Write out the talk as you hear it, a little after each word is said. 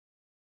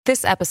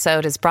This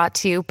episode is brought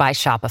to you by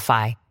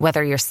Shopify.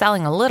 Whether you're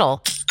selling a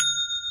little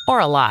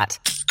or a lot,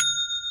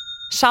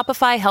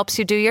 Shopify helps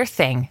you do your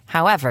thing,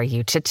 however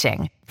you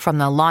cha-ching. From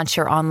the launch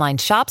your online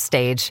shop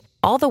stage,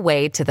 all the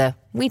way to the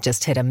we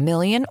just hit 1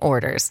 million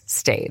orders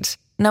stage.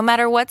 No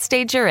matter what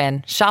stage you're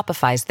in,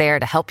 Shopify's there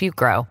to help you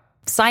grow.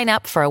 Sign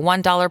up for a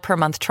 $1 per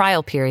month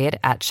trial period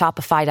at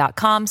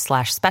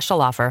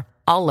shopify.com/special offer,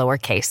 all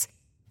lowercase.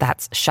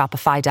 That's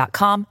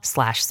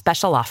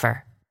shopify.com/special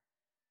offer.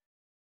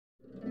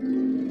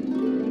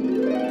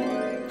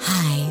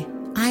 Hi,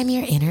 I'm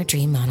your inner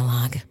dream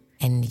monologue,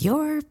 and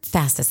you're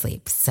fast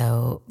asleep,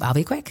 so I'll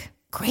be quick.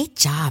 Great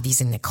job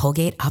using the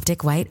Colgate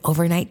Optic White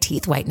Overnight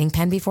Teeth Whitening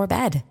Pen before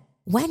bed.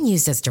 When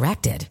used as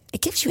directed,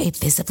 it gives you a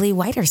visibly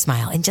whiter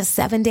smile in just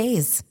 7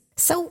 days.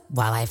 So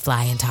while I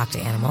fly and talk to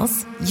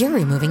animals, you're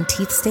removing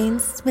teeth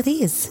stains with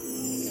ease.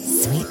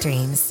 Sweet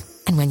dreams.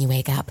 And when you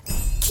wake up,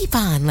 keep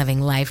on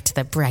living life to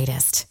the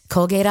brightest.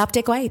 Colgate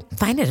Optic White.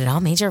 Find it at all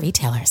major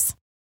retailers.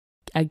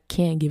 I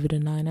can't give it a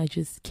 9. I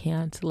just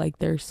can't. Like,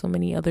 there's so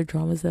many other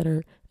dramas that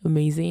are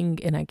amazing,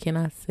 and I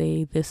cannot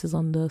say this is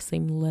on the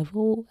same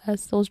level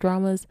as those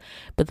dramas,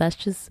 but that's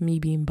just me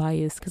being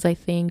biased because I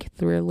think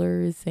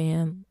thrillers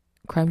and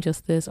crime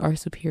justice are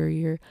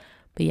superior.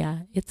 But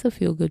yeah, it's a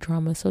feel-good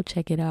drama, so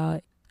check it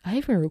out.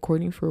 I've been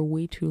recording for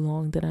way too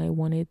long than I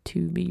wanted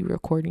to be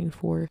recording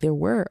for. There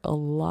were a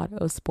lot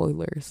of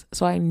spoilers,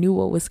 so I knew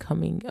what was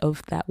coming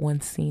of that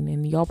one scene,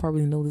 and y'all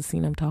probably know the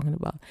scene I'm talking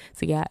about.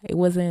 So yeah, it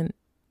wasn't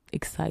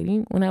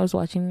exciting when I was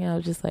watching it. I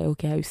was just like,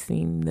 okay, I've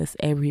seen this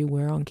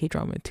everywhere on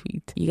K-Drama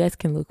Tweet. You guys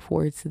can look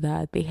forward to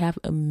that. They have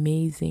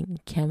amazing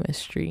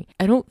chemistry.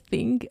 I don't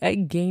think I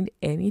gained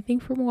anything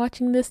from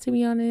watching this, to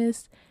be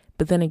honest,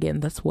 but then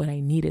again, that's what I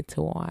needed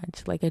to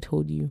watch. Like I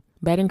told you,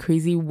 Bad and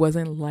Crazy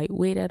wasn't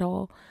lightweight at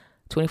all.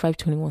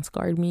 25-21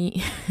 scarred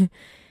me.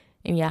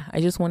 And yeah,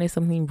 I just wanted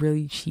something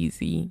really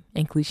cheesy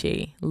and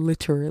cliche.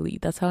 Literally,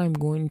 that's how I'm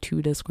going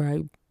to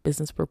describe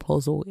Business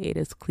Proposal. It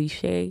is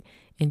cliche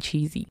and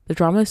cheesy. The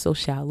drama is so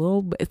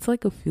shallow, but it's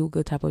like a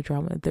feel-good type of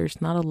drama. There's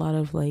not a lot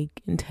of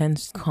like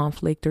intense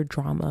conflict or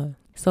drama.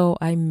 So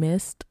I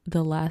missed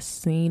the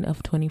last scene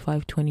of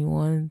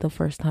 25-21 the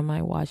first time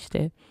I watched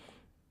it,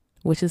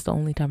 which is the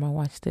only time I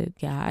watched it.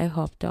 Yeah, I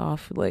hopped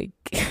off like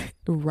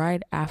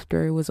right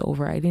after it was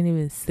over. I didn't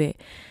even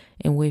sit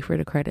and wait for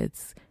the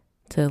credits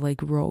to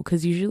like roll,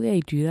 because usually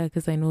I do that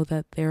because I know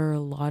that there are a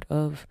lot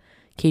of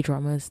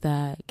K-dramas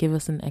that give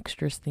us an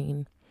extra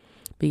scene.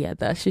 But yeah,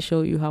 that should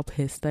show you how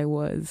pissed I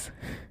was.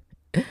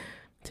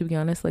 To be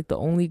honest, like the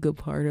only good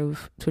part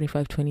of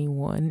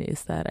 25-21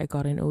 is that I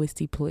got an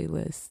OST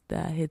playlist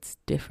that hits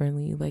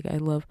differently. Like I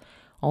love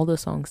all the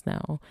songs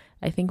now.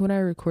 I think when I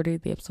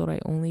recorded the episode, I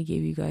only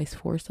gave you guys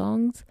 4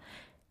 songs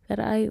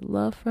that I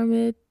love from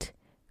it.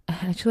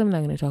 Actually, I'm not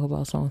going to talk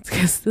about songs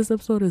because this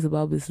episode is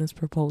about Business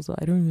Proposal.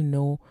 I don't even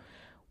know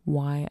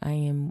why I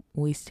am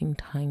wasting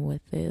time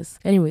with this.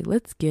 Anyway,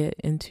 let's get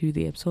into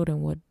the episode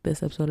and what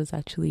this episode is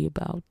actually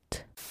about.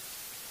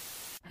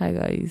 Hi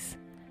guys.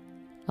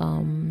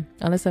 On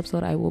this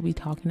episode, I will be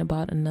talking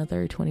about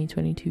another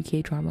 2022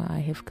 K-drama I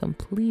have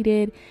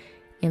completed,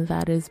 and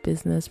that is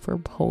Business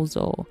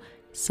Proposal.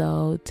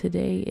 So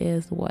today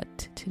is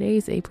what? Today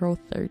is April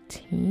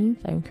 13th.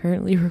 I'm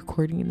currently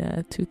recording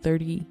at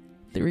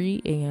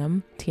 2:33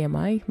 a.m.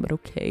 TMI, but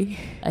okay.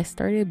 I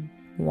started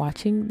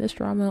watching this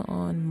drama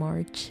on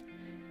March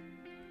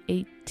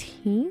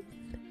 18th.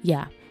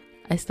 Yeah,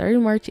 I started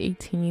March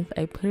 18th.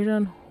 I put it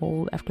on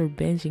hold after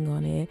binging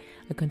on it.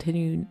 I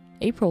continued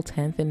April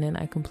 10th, and then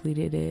I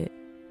completed it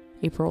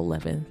April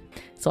 11th.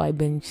 So I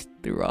binged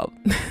throughout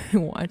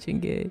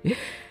watching it.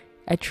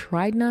 I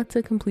tried not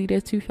to complete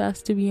it too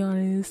fast, to be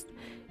honest,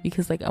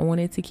 because like I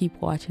wanted to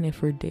keep watching it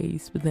for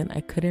days, but then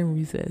I couldn't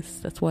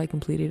resist. That's why I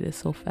completed it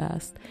so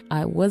fast.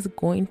 I was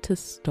going to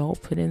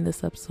stop putting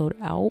this episode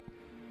out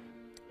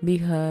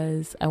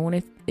because I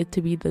wanted it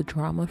to be the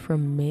drama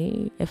from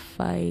May. If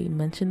I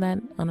mentioned that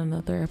on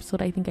another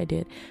episode, I think I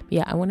did. But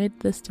yeah, I wanted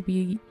this to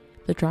be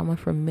the drama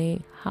from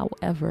May.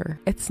 However,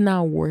 it's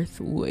not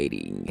worth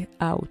waiting.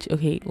 Ouch.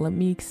 Okay, let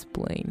me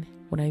explain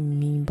what I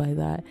mean by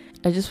that.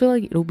 I just feel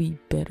like it'll be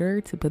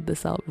better to put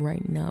this out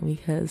right now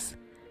because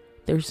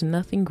there's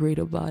nothing great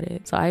about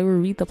it. So I will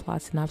read the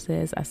plot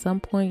synopsis. At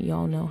some point,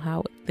 y'all know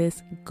how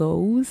this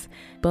goes,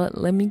 but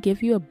let me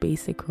give you a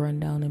basic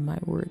rundown in my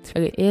words.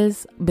 Okay,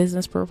 is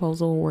Business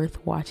Proposal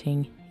worth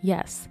watching?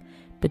 Yes,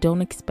 but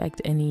don't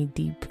expect any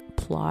deep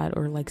plot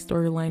or like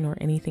storyline or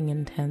anything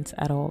intense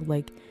at all.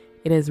 Like,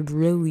 it is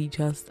really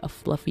just a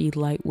fluffy,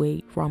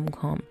 lightweight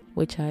rom-com,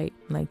 which I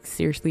like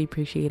seriously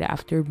appreciate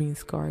after being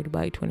scarred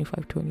by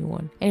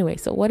 25-21. Anyway,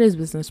 so what is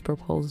Business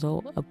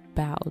Proposal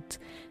about?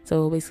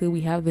 So basically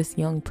we have this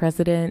young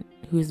president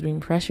who is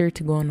being pressured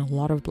to go on a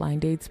lot of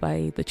blind dates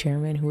by the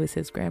chairman, who is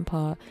his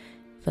grandpa.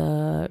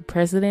 The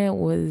president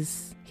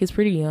he's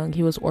pretty young.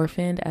 He was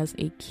orphaned as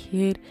a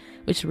kid,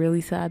 which is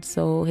really sad.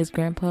 So his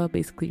grandpa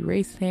basically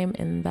raised him,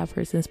 and that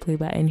person is played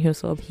by In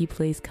Hyo-sub. He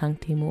plays Kang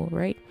Tae-mo,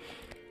 right?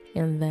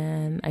 And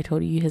then I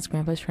told you his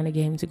grandpa's trying to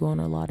get him to go on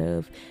a lot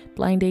of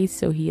blind dates.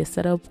 So he is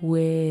set up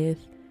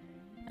with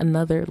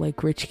another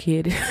like rich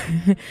kid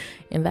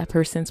and that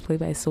person's played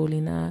by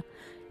Solina.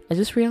 I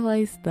just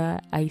realized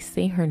that I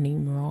say her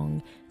name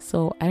wrong,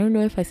 so I don't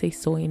know if I say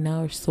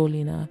Soina or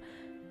Solina,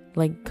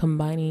 like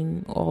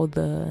combining all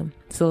the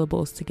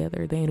syllables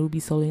together, then it'll be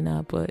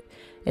Solina, but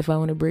if I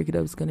want to break it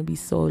up, it's gonna be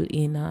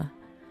Solina.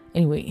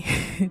 Anyway,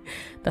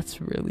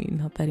 that's really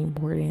not that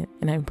important,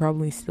 and I'm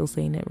probably still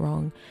saying it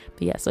wrong.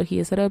 But yeah, so he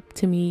is set up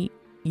to meet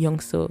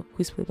Youngso,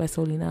 who's played by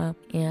Solina,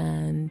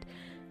 and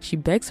she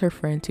begs her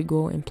friend to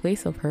go in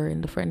place of her,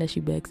 and the friend that she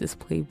begs is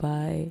played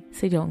by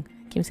Sejong,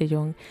 Kim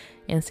Sejong,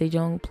 and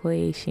Sejong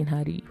plays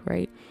Shinhari,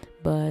 right?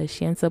 But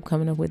she ends up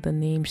coming up with the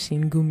name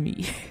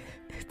Shingumi.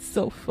 It's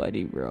so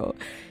funny, bro.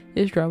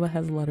 This drama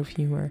has a lot of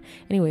humor.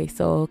 Anyway,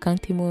 so Kang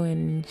Tae-moo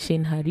and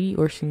Shinhari,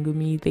 or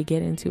Shingumi, they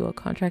get into a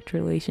contract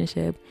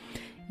relationship,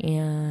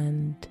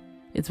 and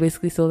it's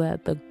basically so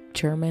that the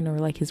chairman or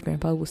like his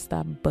grandpa will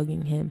stop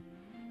bugging him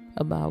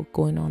about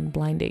going on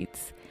blind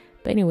dates.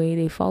 But anyway,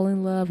 they fall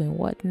in love and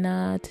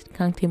whatnot.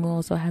 Kang Tae-moo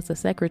also has a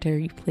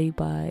secretary played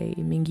by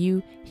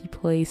Mingyu. He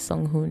plays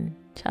Sung-hoon,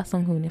 Cha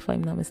Sung-hoon if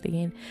I'm not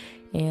mistaken,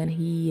 and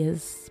he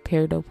is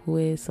paired up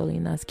with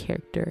Solina's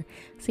character.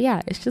 So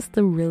yeah, it's just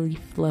a really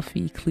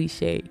fluffy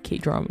cliche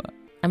K-drama.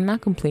 I'm not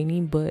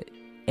complaining, but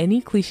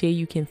any cliche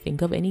you can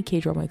think of, any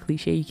K-drama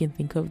cliche you can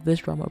think of,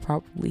 this drama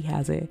probably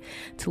has it.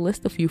 To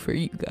list a few for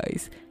you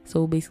guys.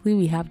 So basically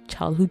we have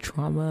childhood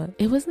trauma.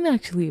 It wasn't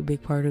actually a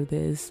big part of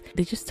this.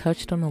 They just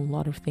touched on a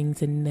lot of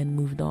things and then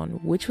moved on,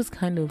 which was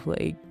kind of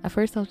like, at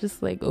first I was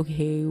just like,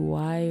 okay,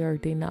 why are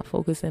they not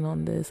focusing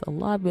on this a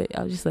lot? But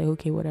I was just like,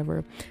 okay,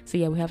 whatever. So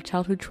yeah, we have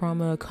childhood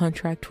trauma,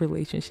 contract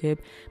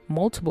relationship,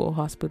 multiple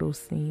hospital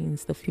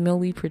scenes. The female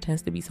lead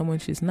pretends to be someone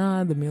she's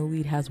not. The male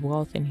lead has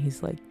wealth and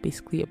he's like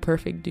basically a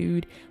perfect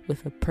dude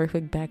with a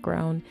perfect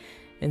background.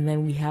 And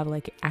then we have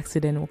like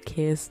accidental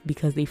kiss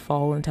because they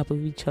fall on top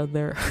of each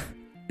other.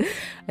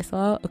 I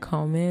saw a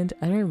comment,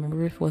 I don't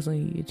remember if it was on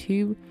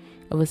YouTube,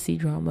 of a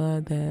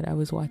C-drama that I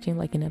was watching,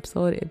 like an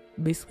episode. It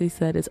basically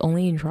said it's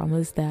only in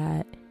dramas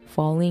that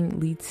falling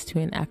leads to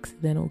an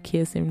accidental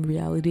kiss. In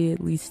reality, it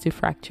leads to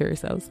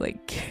fractures. I was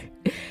like,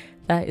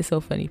 that is so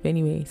funny. But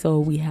anyway, so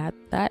we had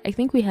that. I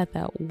think we had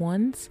that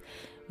once.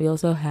 We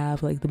also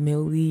have like the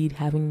male lead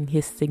having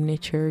his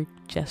signature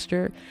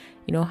gesture.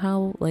 You know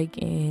how like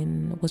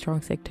in What's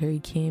Wrong Secretary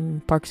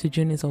Kim, Park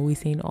Seo-joon is always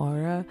saying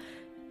aura?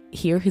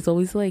 Here he's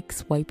always like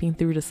swiping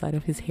through the side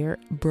of his hair.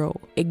 Bro,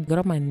 it got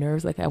on my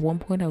nerves. Like at one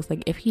point I was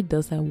like, if he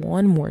does that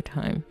one more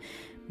time.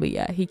 But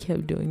yeah, he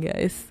kept doing it.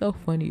 It's so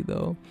funny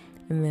though.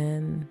 And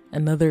then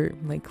another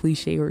like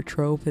cliche or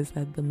trope is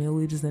that the male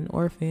lead is an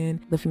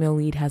orphan, the female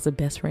lead has a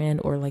best friend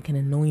or like an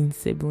annoying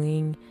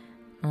sibling.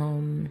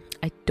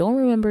 I don't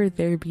remember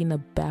there being a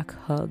back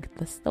hug.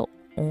 That's the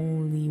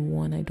only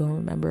one I don't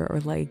remember. Or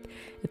like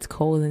it's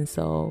cold and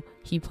so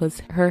he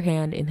puts her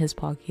hand in his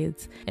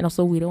pockets. And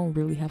also we don't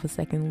really have a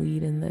second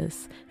lead in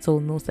this, so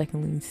no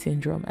second lead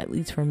syndrome, at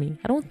least for me.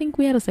 I don't think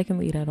we had a second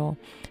lead at all,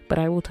 but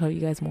I will tell you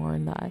guys more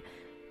on that,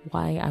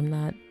 why I'm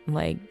not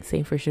like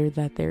saying for sure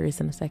that there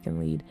isn't a second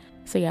lead.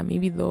 So yeah,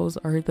 maybe those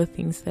are the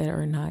things that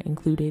are not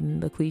included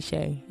in the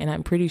cliche, and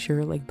I'm pretty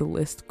sure like the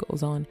list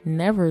goes on.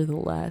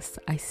 Nevertheless,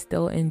 I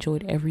still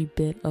enjoyed every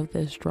bit of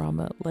this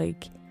drama.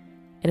 Like,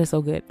 it is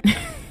so good.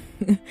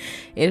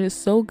 It is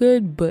so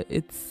good, but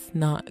it's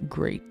not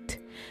great.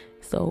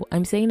 So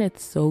I'm saying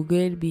it's so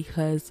good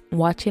because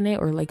watching it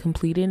or like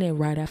completing it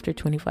right after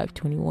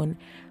 25-21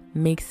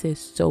 makes it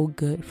so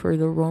good for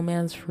the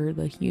romance, for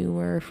the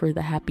humor, for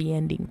the happy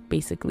ending.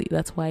 Basically,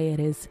 that's why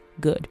it is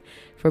good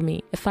for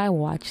me. If I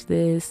watch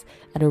this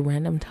at a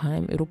random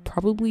time, it'll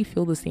probably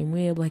feel the same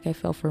way like I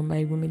felt for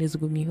My Roommate is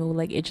Gumiho.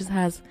 Like, it just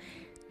has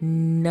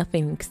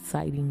nothing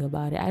exciting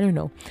about it. I don't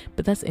know,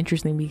 but that's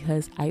interesting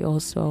because I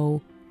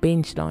also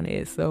binged on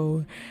it,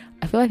 so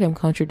I feel like I'm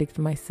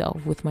contradicting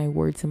myself with my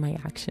words and my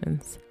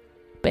actions.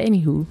 But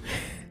anywho,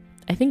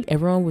 I think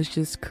everyone was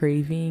just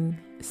craving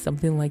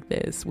something like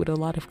this with a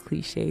lot of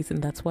cliches,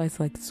 and that's why it's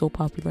like so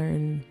popular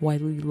and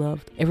widely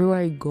loved. Everywhere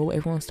I go,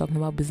 everyone's talking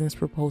about Business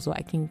Proposal.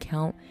 I can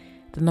count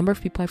the number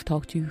of people I've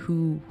talked to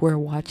who were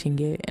watching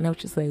it, and I was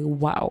just like,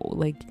 wow,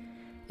 like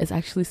it's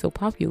actually so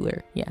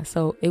popular. Yeah,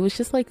 so it was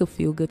just like a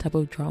feel-good type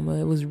of drama.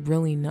 It was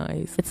really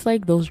nice. It's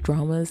like those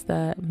dramas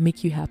that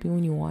make you happy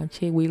when you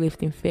watch it.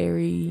 Weightlifting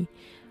Fairy,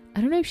 I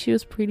don't know if She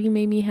Was Pretty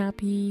made me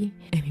happy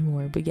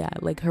anymore, but yeah,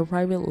 like Her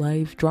Private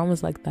Life,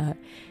 dramas like that,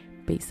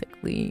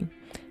 basically.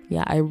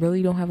 Yeah, I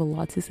really don't have a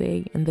lot to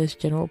say in this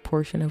general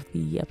portion of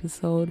the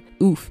episode.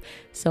 Oof.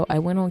 So I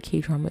went on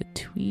K-drama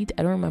tweet.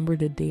 I don't remember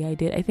the day I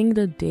did. I think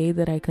the day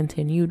that I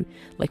continued,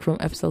 like from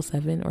episode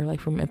 7 or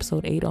like from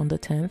episode 8 on the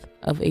 10th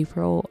of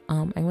April,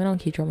 I went on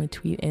K-drama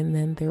tweet, and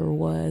then there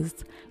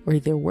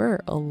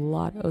were a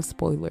lot of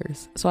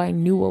spoilers. So I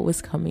knew what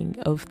was coming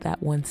of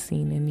that one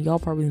scene, and y'all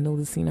probably know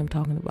the scene I'm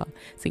talking about.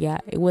 So yeah,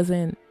 it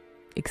wasn't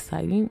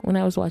exciting when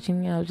I was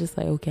watching it. I was just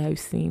like, okay, I've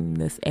seen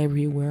this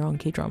everywhere on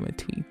K-drama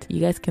tweet. You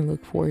guys can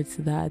look forward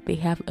to that. They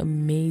have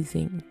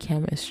amazing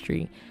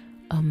chemistry.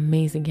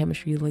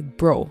 Like,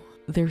 bro,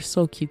 they're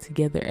so cute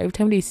together. Every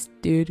time they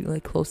stood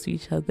like close to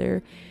each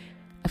other,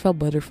 I felt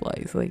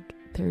butterflies. Like,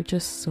 they're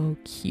just so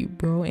cute,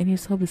 bro. And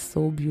Hyosub is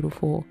so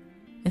beautiful.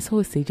 And so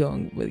is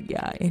Sejong. But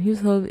yeah, and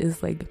Hyosub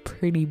is like a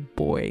pretty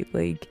boy.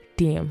 Like,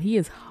 damn, he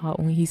is hot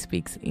when he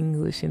speaks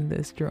English in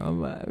this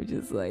drama. I'm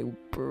just like,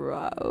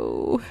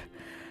 bro.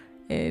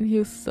 And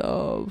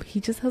Hyosub, he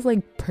just has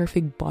like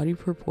perfect body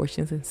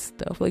proportions and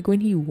stuff. Like,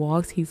 when he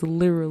walks, he's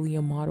literally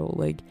a model.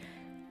 Like,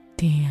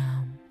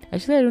 damn.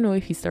 Actually, I don't know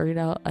if he started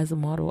out as a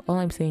model. All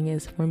I'm saying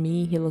is, for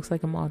me, he looks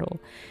like a model.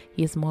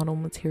 He is model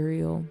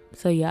material.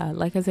 So yeah,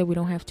 like I said, we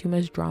don't have too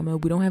much drama.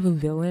 We don't have a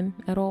villain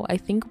at all. I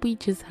think we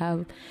just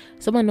have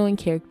some annoying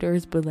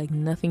characters, but like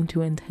nothing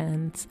too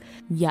intense.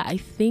 Yeah, I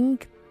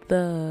think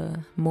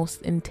the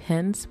most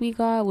intense we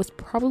got was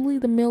probably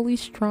the Middle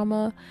East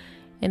drama.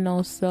 And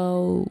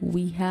also,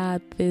 we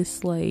had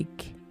this,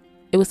 like,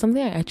 it was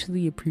something I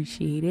actually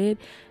appreciated.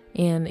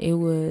 And it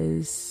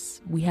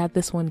was, we had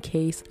this one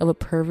case of a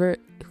pervert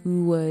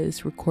who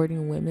was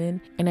recording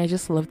women, and I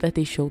just love that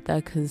they showed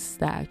that, because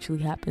that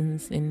actually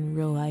happens in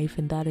real life,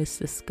 and that is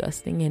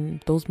disgusting,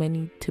 and those men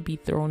need to be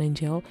thrown in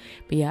jail.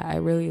 But yeah, I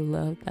really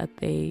love that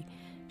they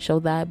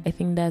showed that. I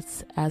think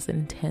that's as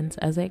intense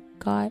as it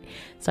got.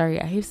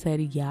 Sorry, I have said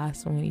yeah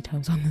so many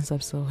times on this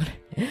episode.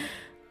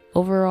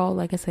 Overall,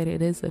 like I said,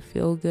 it is a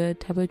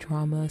feel-good type of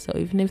drama, so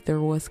even if there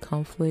was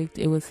conflict,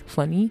 it was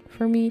funny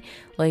for me.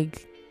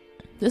 Like,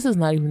 this is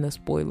not even a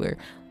spoiler,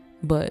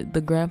 but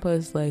the grandpa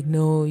is like,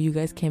 no, you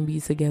guys can't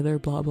be together,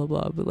 blah blah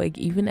blah. But like,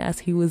 even as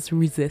he was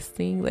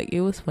resisting, like,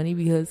 it was funny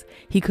because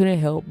he couldn't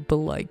help but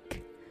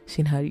like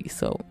Shinhari.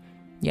 So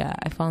yeah,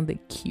 I found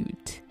it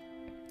cute.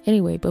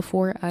 Anyway,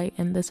 before I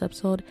end this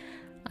episode,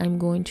 I'm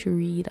going to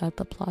read out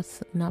the plot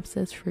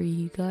synopsis for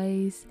you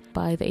guys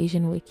by the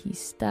Asian Wiki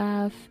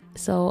staff.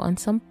 So on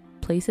some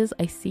places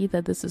I see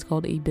that this is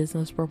called a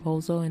business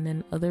proposal, and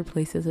then other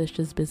places it's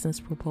just business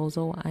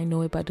proposal. I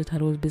know it by the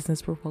title of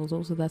business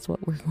proposal, so that's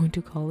what we're going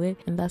to call it,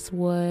 and that's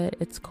what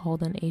it's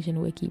called on Asian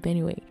Wiki. But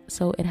anyway,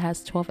 so it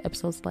has 12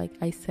 episodes. Like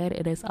I said,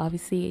 it is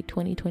obviously a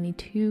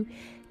 2022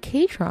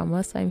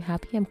 K-drama, so I'm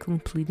happy I'm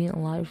completing a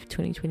lot of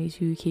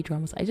 2022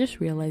 K-dramas. I just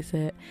realized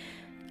that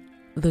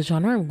the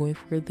genre I'm going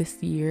for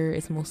this year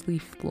is mostly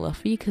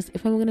fluffy, because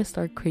if I'm gonna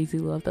start Crazy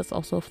Love, that's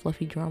also a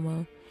fluffy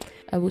drama.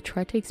 I will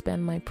try to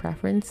expand my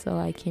preference so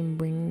I can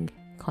bring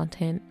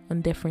content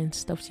on different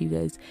stuff to you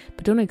guys,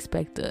 but don't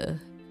expect a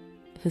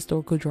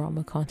historical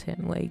drama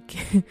content. Like,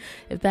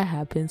 if that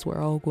happens,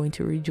 we're all going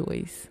to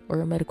rejoice.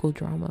 Or a medical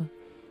drama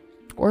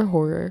or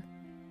horror.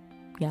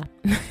 Yeah.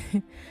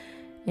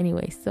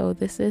 Anyway, so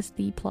this is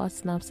the plot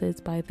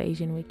synopsis by the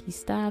Asian Wiki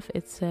staff.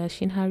 It says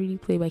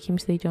Shinhari, played by Kim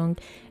Sejong,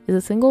 is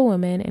a single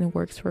woman and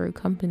works for a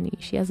company.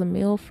 She has a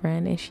male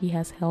friend and she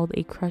has held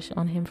a crush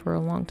on him for a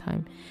long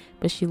time,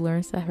 but she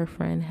learns that her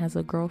friend has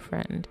a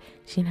girlfriend.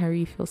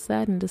 Shinhari feels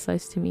sad and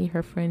decides to meet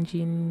her friend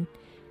Jin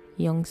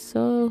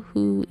Young-so,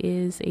 who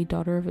is a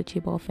daughter of a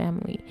chaebol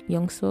family.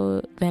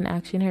 Young-so then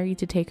asks Shinhari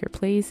to take her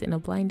place in a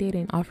blind date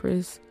and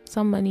offers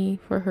some money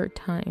for her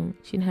time.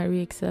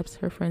 Shinhari accepts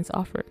her friend's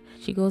offer.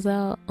 She goes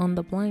out on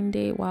the blind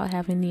date while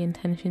having the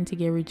intention to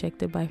get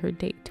rejected by her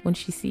date. When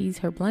she sees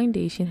her blind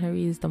date,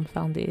 Shinhari is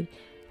dumbfounded.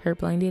 Her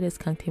blind date is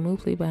Kang Tae-moo,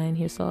 played by Han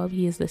Hyo-sub.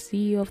 He is the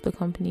CEO of the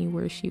company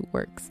where she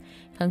works.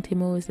 Kang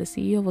Tae-moo is the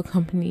CEO of a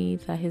company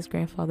that his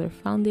grandfather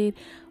founded.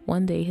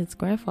 One day, his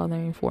grandfather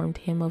informed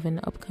him of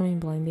an upcoming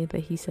blind date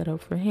that he set up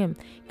for him.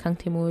 Kang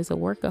Tae-moo is a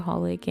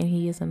workaholic, and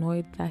he is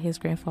annoyed that his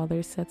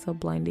grandfather sets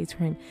up blind dates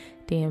for him.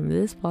 Damn,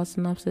 this plot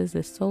synopsis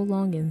is so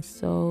long, and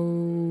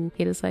so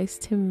he decides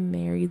to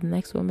marry the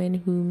next woman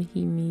whom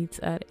he meets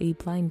at a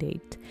blind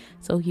date,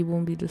 so he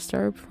won't be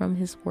disturbed from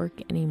his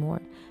work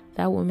anymore.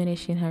 That woman is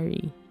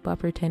Shinhari, but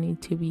pretending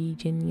to be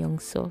Jin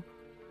Young-so.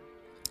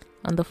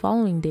 On the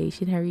following day,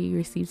 Shinhari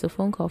receives a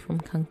phone call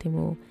from Kang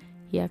Tae-moo.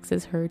 He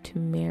asks her to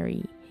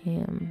marry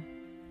him.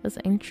 That's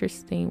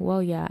interesting.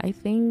 Well, yeah, I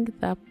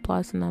think that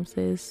plot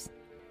synopsis,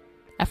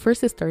 at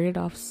first it started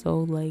off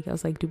so like, I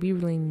was like, do we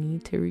really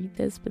need to read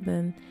this? But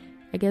then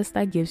I guess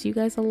that gives you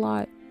guys a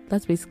lot.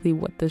 That's basically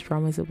what this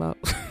drama is about.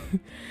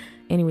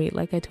 Anyway,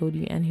 like I told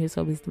you, Han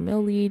Hyo-sub is the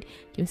male lead,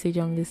 Kim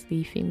Sejong is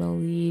the female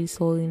lead,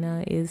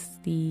 Solina is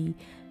the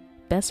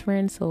best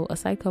friend, so a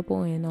side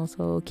couple, and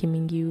also Kim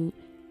Min-gyu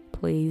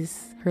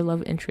plays her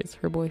love interest,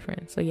 her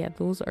boyfriend. So yeah,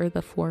 those are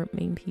the four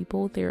main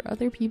people. There are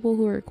other people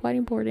who are quite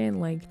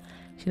important, like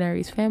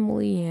Shinhari's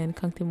family and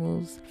Kang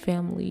Tae-moo's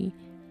family,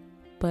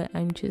 but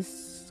I'm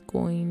just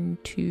going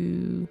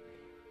to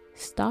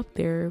stop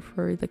there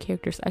for the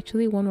characters.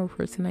 Actually, one more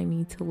person I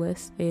need to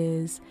list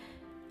is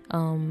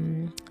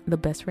the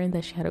best friend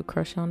that she had a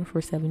crush on for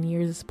 7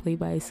 years, is played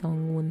by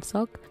Sung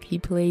Won-suk. He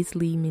plays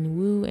Lee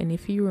Min-woo, and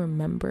if you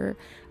remember,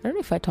 I don't know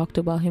if I talked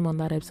about him on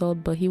that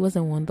episode, but he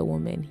wasn't Wonder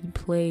Woman. He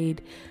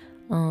played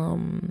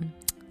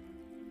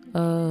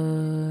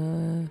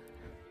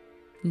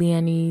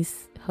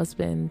Liani's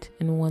husband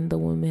in Wonder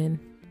Woman.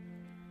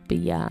 But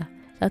yeah,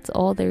 that's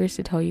all there is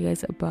to tell you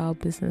guys about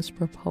Business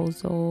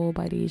Proposal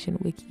by the Asian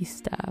Wiki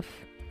staff.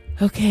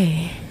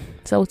 Okay,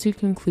 so to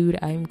conclude,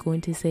 I'm going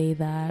to say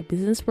that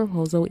Business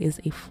Proposal is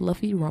a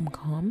fluffy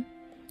rom-com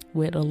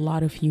with a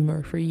lot of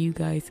humor for you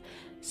guys.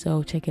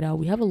 So check it out.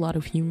 We have a lot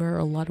of humor,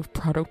 a lot of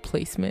product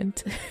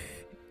placement.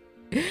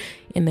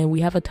 And then we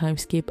have a time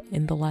skip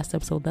in the last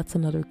episode. That's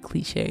another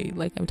cliche.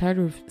 Like, I'm tired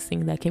of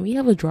seeing that. Can we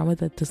have a drama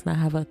that does not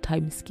have a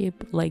time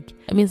skip? Like,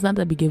 I mean, it's not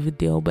that big of a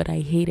deal, but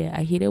I hate it.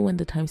 I hate it when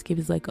the time skip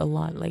is like a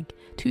lot. Like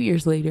 2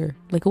 years later.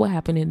 Like, what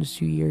happened in the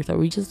 2 years? Are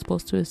we just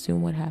supposed to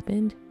assume what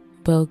happened?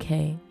 But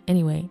okay.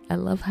 Anyway, I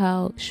love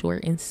how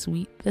short and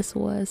sweet this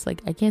was.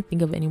 Like, I can't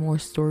think of any more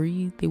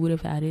story they would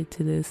have added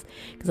to this.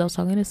 Because I was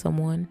talking to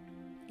someone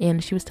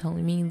and she was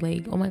telling me,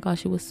 like, oh my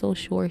gosh, it was so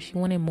short. She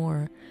wanted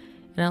more.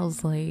 And I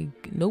was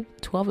like, nope,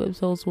 12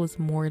 episodes was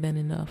more than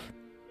enough.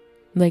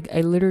 Like,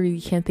 I literally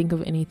can't think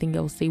of anything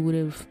else they would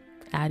have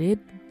added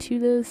to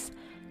this.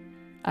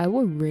 I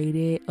would rate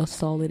it a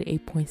solid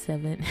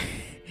 8.7.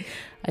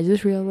 I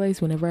just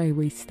realized whenever I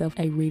rate stuff,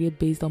 I rate it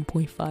based on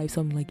 0.5.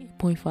 So I'm like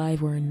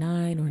 8.5 or a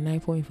 9 or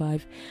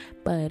 9.5.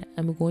 But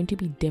I'm going to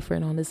be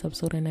different on this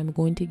episode, and I'm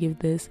going to give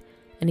this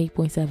an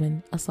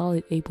 8.7, a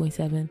solid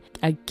 8.7.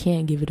 I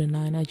can't give it a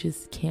 9. I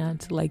just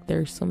can't. Like,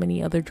 there's so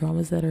many other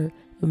dramas that are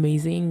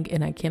amazing,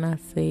 and I cannot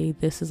say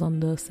this is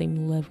on the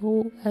same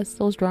level as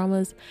those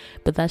dramas,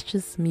 but that's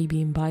just me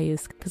being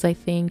biased, because I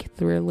think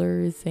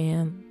thrillers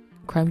and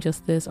crime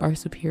justice are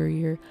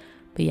superior.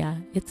 But yeah,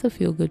 it's a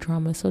feel-good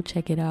drama, so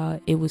check it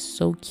out. It was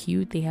so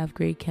cute. They have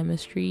great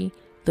chemistry.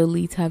 The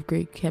leads have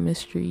great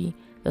chemistry.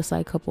 The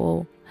side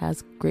couple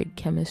has great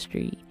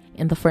chemistry,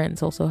 and the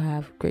friends also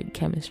have great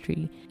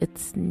chemistry.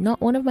 It's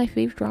not one of my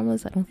fave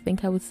dramas. I don't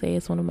think I would say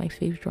it's one of my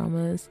fave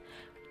dramas.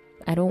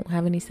 I don't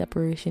have any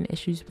separation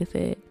issues with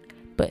it,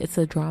 but it's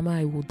a drama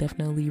I will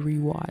definitely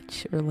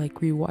rewatch, or like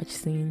rewatch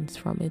scenes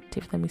from it,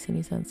 if that makes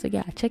any sense. So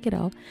yeah, check it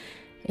out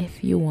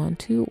if you want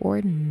to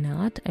or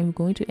not. I'm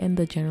going to end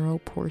the general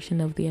portion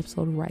of the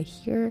episode right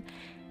here,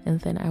 and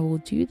then I will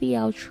do the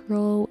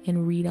outro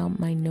and read out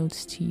my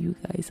notes to you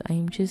guys. I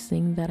am just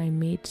saying that I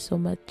made so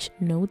much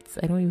notes,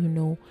 I don't even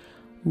know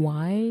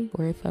why,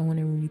 or if I want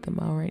to read them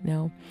out right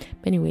now.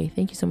 But anyway,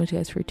 thank you so much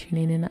guys for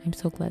tuning in. I'm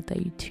so glad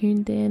that you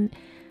tuned in.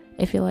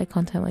 If you like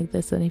content like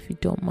this, and if you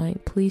don't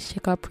mind, please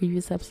check out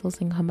previous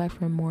episodes and come back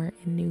for more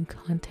and new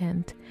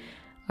content.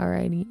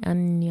 Alrighty,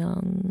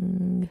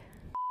 annyeong.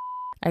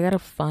 I gotta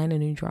find a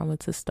new drama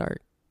to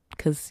start,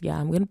 because yeah,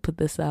 I'm gonna put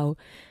this out.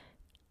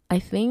 I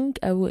think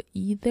I would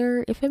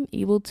either, if I'm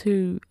able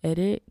to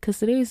edit, because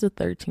today is the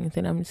 13th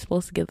and I'm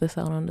supposed to get this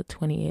out on the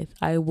 20th.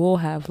 I will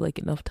have like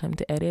enough time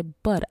to edit,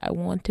 but I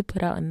want to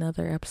put out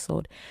another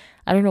episode.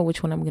 I don't know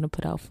which one I'm going to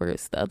put out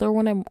first. The other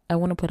one I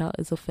want to put out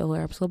is a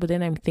filler episode, but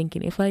then I'm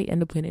thinking if I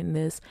end up putting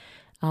this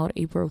out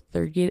April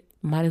 30th,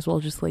 might as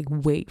well just like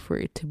wait for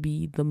it to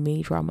be the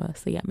main drama.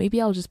 So yeah, maybe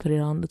I'll just put it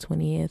on the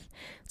 20th.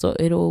 So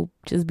it'll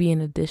just be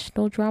an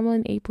additional drama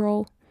in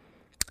April.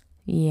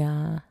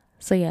 Yeah.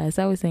 So yeah, as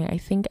I was saying, I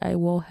think I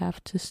will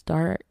have to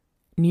start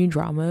new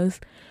dramas,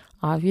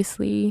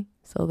 obviously,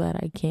 so that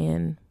I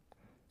can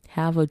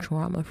have a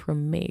drama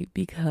from May,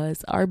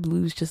 because Our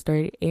Blues just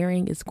started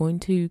airing. It's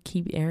going to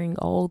keep airing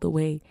all the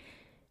way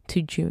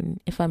to June,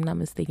 if I'm not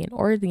mistaken,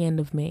 or the end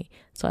of May.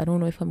 So I don't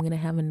know if I'm going to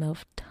have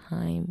enough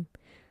time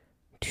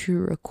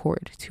to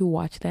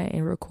watch that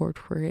and record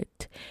for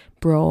it.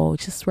 Bro,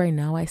 just right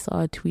now I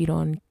saw a tweet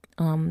on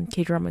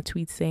K-Drama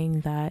Tweet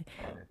saying that,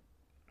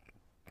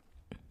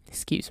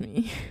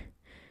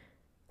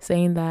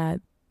 saying that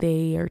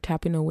they are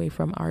tapping away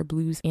from Our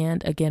Blues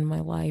and Again My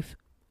Life,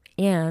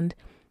 and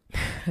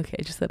okay,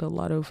 I just said a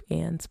lot of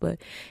ands, but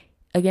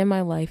Again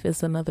My Life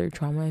is another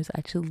drama I was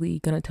actually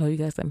gonna tell you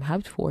guys I'm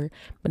hyped for.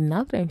 But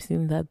now that I'm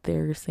seeing that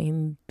they're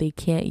saying they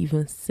can't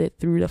even sit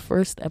through the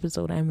first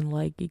episode, I'm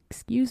like,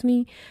 excuse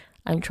me.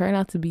 I'm trying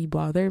not to be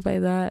bothered by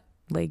that,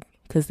 like,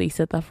 because they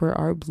said that for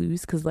Our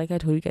Blues, because like I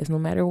told you guys, no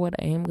matter what,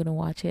 I am gonna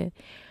watch it.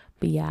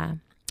 But yeah,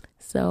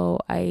 so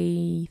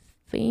I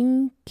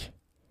think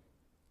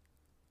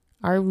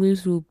Our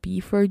Blues will be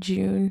for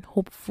June.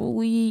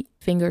 Hopefully,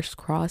 fingers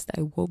crossed,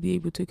 I will be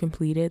able to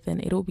complete it.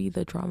 Then it'll be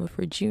the drama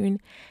for June.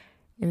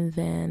 And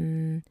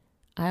then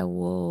I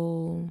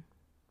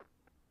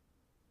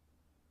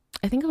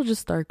think I'll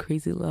just start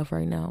Crazy Love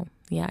right now.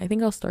 Yeah, I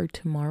think I'll start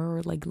tomorrow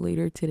or like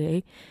later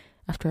today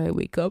after I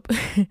wake up.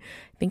 I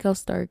think I'll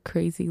start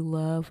Crazy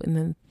Love, and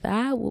then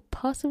that will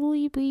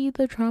possibly be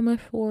the drama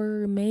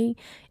for May,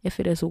 if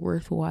it is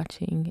worth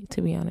watching,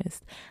 to be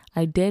honest.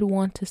 I did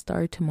want to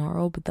start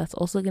tomorrow, but that's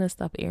also gonna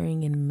stop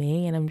airing in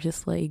May, and I'm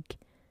just like,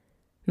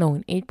 no,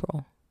 in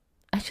April.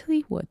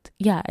 Actually, what?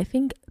 Yeah, I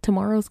think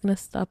tomorrow's gonna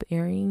stop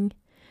airing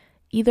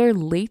either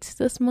late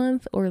this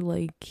month, or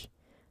like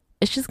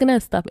it's just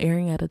gonna stop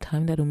airing at a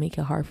time that'll make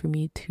it hard for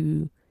me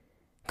to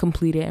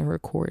complete it and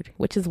record,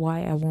 which is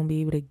why I won't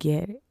be able to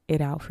get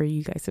it out for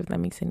you guys, if that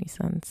makes any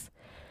sense.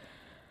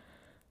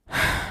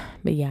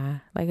 But yeah,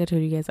 like I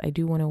told you guys, I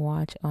do want to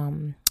watch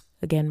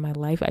Again My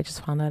Life. I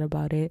just found out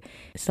about it,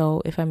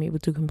 so if I'm able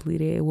to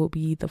complete it, it will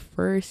be the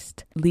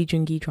first Lee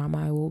Joon-gi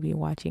drama I will be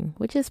watching,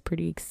 which is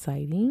pretty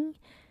exciting.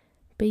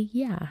 But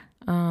yeah,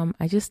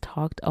 I just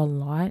talked a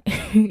lot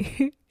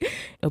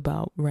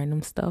about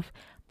random stuff.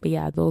 But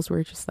yeah, those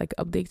were just like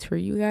updates for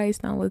you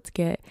guys. Now let's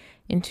get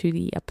into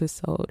the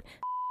episode.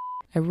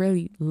 I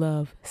really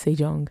love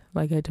Sejong.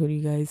 Like I told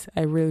you guys,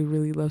 I really,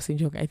 really love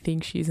Sejong. I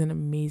think she's an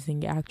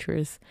amazing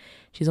actress.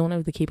 She's one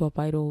of the K-pop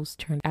idols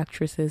turned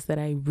actresses that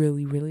I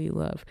really, really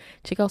love.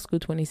 Check out School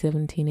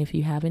 2017 if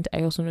you haven't.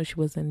 I also know she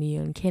was in the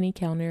Uncanny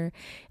Counter.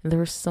 And there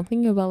was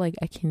something about like,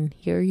 I Can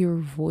Hear Your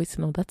Voice.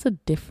 No, that's not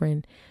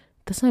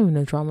even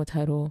a drama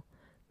title.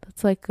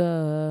 That's like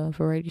a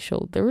variety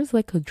show. There was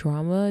like a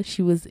drama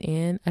she was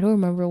in. I don't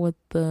remember what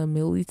the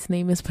male lead's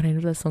name is, but I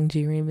know that Song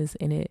Ji-rim is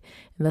in it,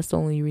 and that's the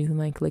only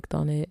reason I clicked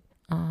on it.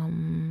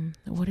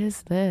 What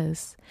is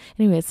this?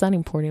 Anyway, it's not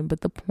important,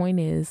 but the point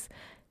is,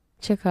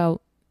 check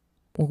out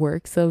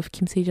works of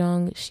Kim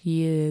Sejong.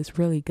 She is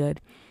really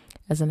good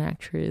as an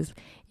actress.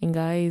 And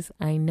guys,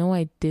 I know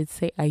I did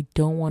say I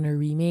don't want a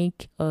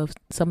remake of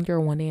Someday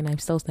or One Day, and I'm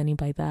still standing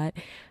by that.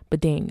 But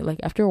dang,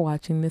 like after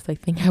watching this, I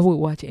think I would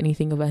watch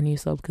anything of Anu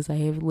Sub because I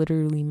have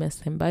literally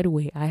missed him. By the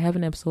way, I have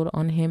an episode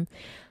on him,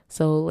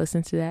 so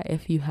listen to that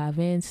if you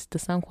haven't. The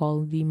sound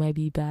quality might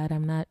be bad.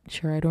 I'm not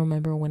sure. I don't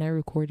remember when I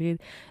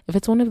recorded. If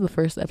it's one of the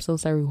first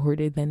episodes I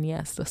recorded, then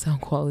yes, the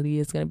sound quality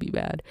is gonna be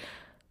bad.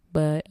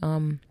 But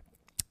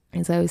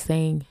as I was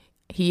saying,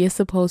 he is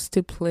supposed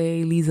to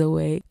play Lisa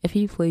Wei. If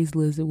he plays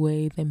Lisa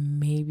Wei, then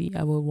maybe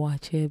I will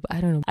watch it. But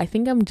I don't know. I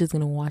think I'm just going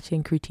to watch it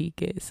and critique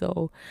it.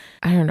 So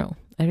I don't know.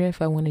 I don't know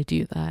if I want to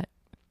do that.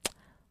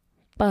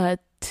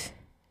 But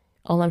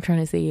all I'm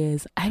trying to say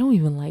is I don't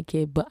even like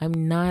it. But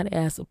I'm not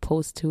as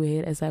opposed to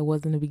it as I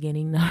was in the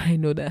beginning. Now I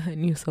know that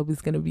New Sub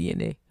is going to be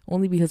in it.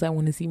 Only because I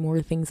want to see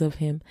more things of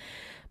him.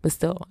 But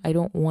still, I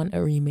don't want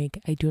a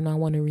remake. I do not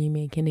want a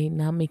remake. Can they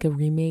not make a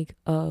remake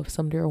of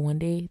Someday or One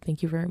Day?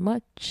 Thank you very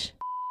much.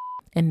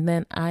 And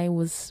then I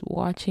was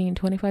watching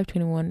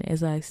 2521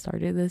 as I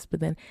started this,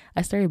 but then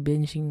I started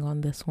binging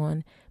on this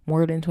one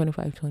more than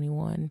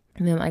 2521.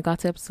 And then I got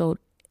to episode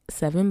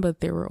 7,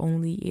 but there were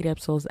only 8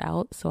 episodes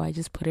out, so I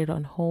just put it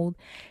on hold.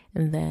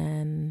 And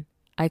then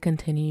I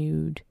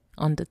continued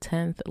on the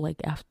 10th, like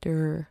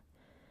after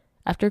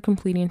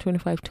completing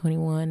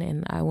 2521,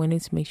 and I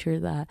wanted to make sure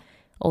that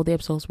all the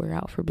episodes were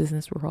out for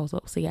business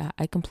rehearsal. So yeah,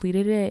 I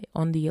completed it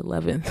on the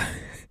 11th.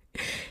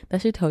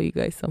 That should tell you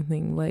guys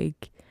something.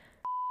 Like,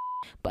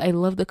 but I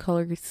love the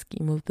color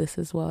scheme of this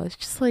as well. It's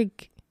just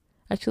like,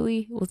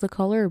 actually, was the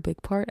color a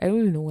big part? I don't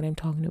even know what I'm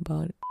talking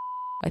about.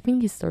 I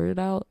think he started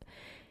out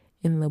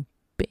in the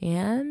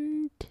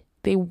band.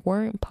 They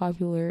weren't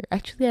popular.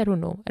 Actually, I don't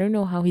know. I don't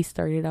know how he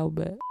started out,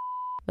 but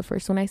the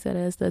first one I said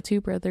is the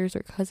 2 brothers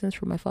are cousins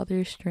from My Father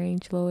is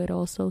Strange, though it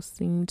also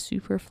seemed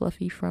super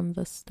fluffy from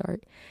the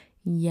start.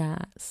 Yeah,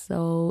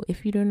 so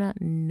if you do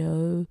not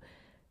know,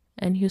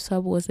 and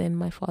Hyosub was in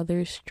My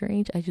Father is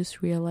Strange, I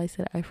just realized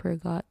that I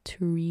forgot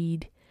to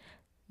read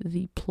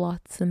the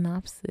plot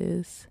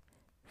synopsis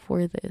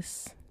for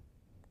this.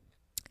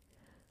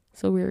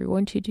 So we're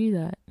going to do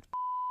that.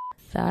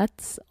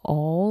 That's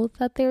all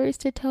that there is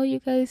to tell you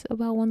guys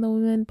about Wonder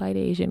Woman by the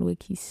Asian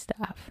Wiki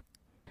staff.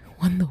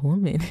 Wonder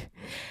Woman.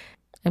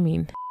 I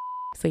mean,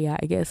 so yeah,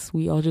 I guess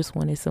we all just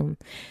wanted some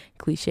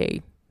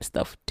cliche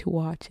stuff to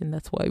watch, and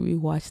that's why we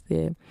watched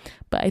it.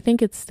 But I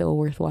think it's still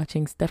worth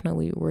watching. It's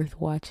definitely worth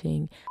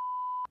watching.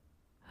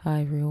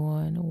 Hi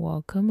everyone,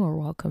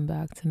 welcome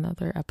back to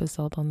another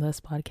episode on this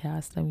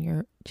podcast. I'm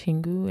your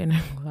Chingu, and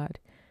I'm glad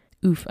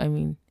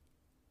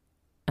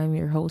I'm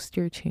your host,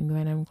 your Chingu,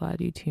 and I'm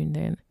glad you tuned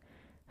in.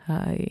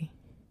 Hi.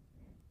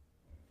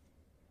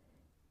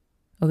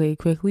 Okay,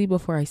 quickly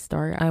before I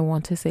start, I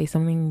want to say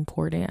something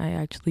important. I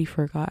actually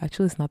forgot.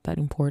 Actually, it's not that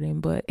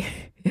important, but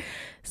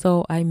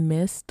so I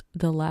missed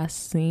the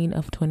last scene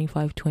of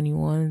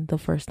 2521 the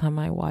first time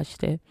I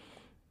watched it,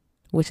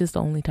 which is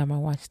the only time I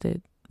watched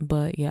it.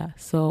 But yeah,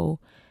 so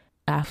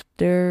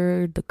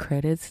after the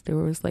credits, there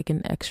was like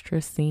an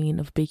extra scene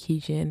of Baek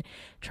Hee-jin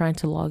trying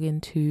to log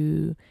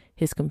into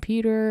his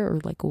computer or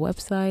like a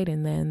website,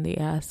 and then they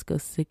ask a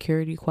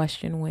security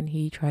question when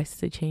he tries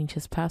to change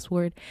his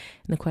password,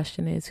 and the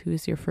question is,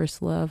 who's your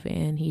first love?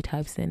 And he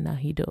types in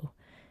Nahido.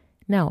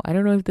 Now, I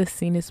don't know if this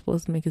scene is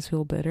supposed to make us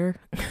feel better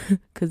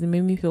because it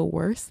made me feel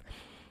worse.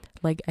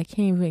 Like, I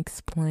can't even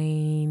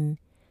explain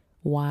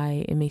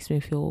why it makes me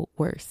feel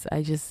worse.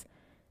 I just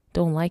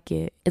don't like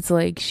it. It's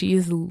like she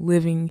is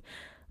living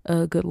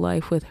a good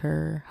life with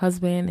her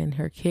husband and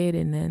her kid,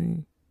 and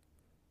then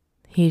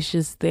he's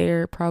just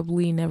there,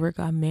 probably never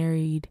got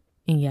married.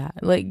 And yeah,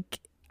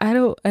 like I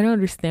don't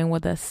understand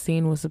what that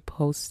scene was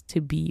supposed to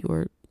be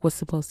or was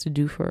supposed to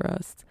do for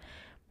us.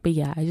 But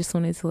yeah, I just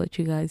wanted to let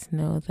you guys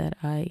know that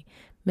I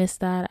missed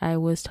that. I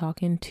was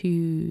talking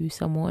to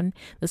someone,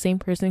 the same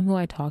person who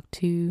I talked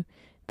to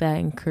that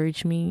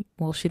encouraged me.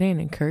 Well, she didn't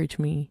encourage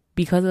me.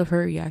 Because of her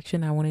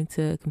reaction, I wanted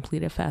to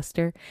complete it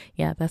faster.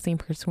 Yeah, that same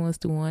person was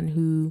the one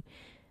who,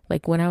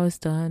 like, when I was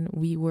done,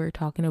 we were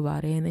talking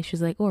about it, and then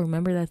she's like, oh,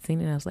 remember that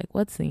scene? And I was like,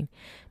 what scene?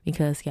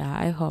 Because yeah,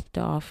 I hopped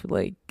off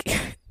like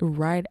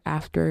right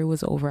after it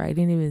was over. I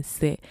didn't even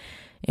sit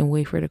and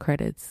wait for the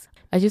credits.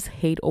 I just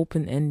hate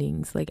open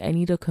endings. Like, I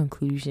need a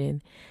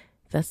conclusion.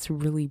 That's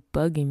really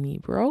bugging me,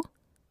 bro.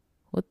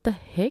 What the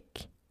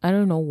heck? I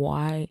don't know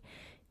why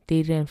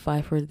they didn't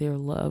fight for their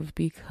love,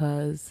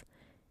 because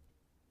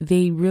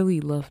they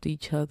really loved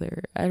each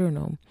other. I don't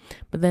know.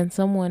 But then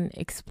someone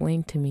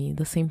explained to me,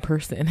 the same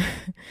person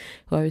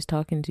who I was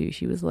talking to,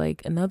 she was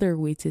like, another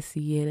way to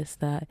see it is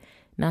that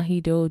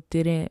Nahido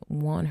didn't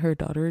want her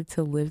daughter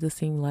to live the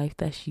same life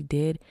that she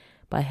did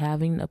by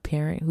having a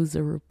parent who's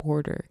a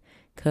reporter.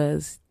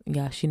 Because,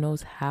 yeah, she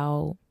knows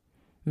how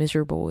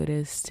miserable it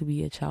is to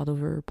be a child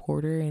of a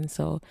reporter. And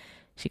so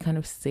she kind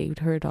of saved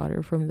her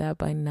daughter from that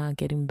by not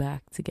getting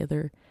back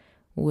together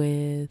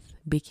with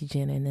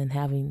Bikijin and then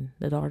having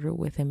the daughter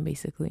with him,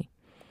 basically.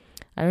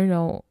 I don't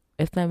know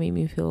if that made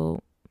me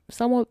feel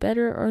somewhat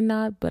better or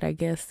not, but I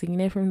guess seeing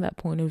it from that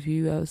point of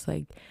view, I was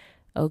like,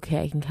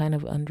 okay, I can kind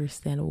of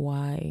understand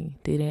why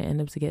they didn't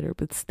end up together,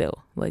 but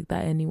still, like,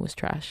 that ending was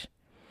trash.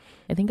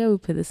 I think I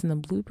would put this in the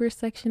blooper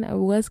section. I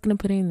was going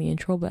to put it in the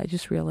intro, but I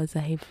just realized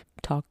I have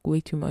talked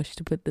way too much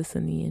to put this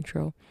in the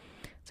intro.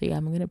 So yeah,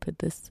 I'm going to put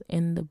this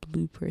in the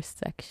blooper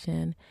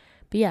section.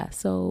 But yeah,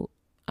 so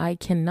I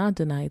cannot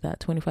deny that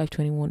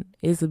 2521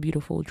 is a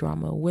beautiful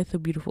drama with a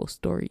beautiful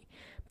story,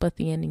 but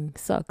the ending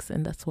sucks,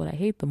 and that's what I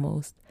hate the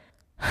most.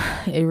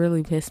 It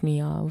really pissed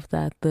me off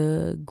that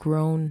the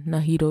grown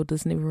Nahido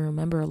doesn't even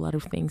remember a lot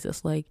of things.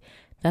 It's like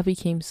that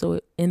became so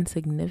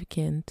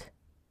insignificant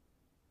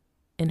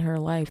in her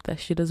life that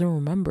she doesn't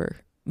remember.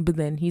 But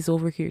then he's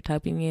over here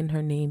typing in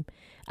her name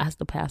as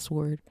the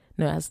password,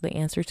 no, as the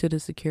answer to the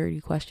security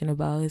question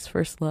about his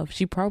first love.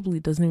 She probably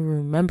doesn't even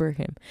remember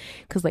him,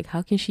 because like,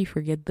 how can she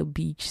forget the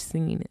beach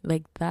scene?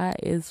 Like, that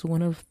is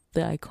one of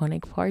the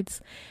iconic parts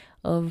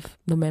of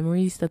the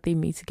memories that they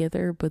made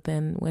together. But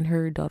then when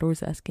her daughter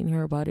was asking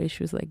her about it,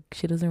 she was like,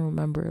 she doesn't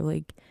remember.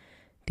 Like,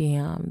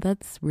 damn,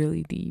 that's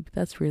really deep.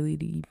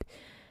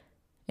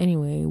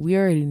 Anyway, we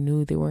already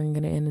knew they weren't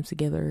going to end up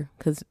together,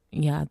 because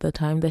yeah, the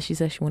time that she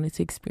said she wanted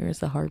to experience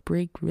the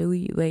heartbreak,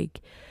 really,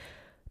 like,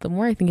 the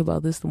more I think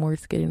about this, the more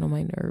it's getting on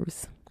my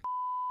nerves.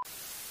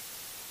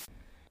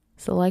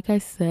 So like I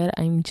said,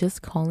 I'm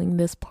just calling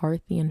this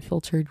part the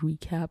unfiltered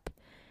recap,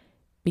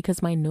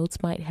 because my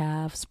notes might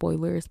have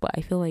spoilers, but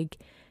I feel like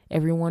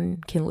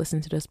everyone can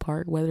listen to this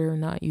part whether or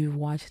not you've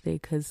watched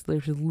it, because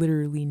there's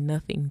literally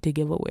nothing to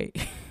give away.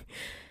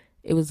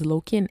 It was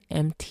low-key an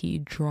empty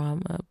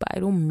drama, but I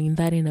don't mean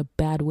that in a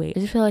bad way. I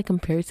just feel like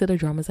compared to the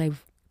dramas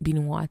I've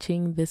been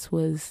watching, this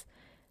was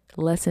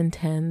less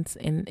intense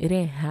and it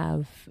didn't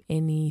have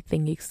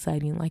anything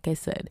exciting. Like I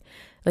said,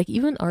 like,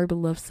 even Our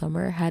Beloved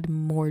Summer had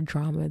more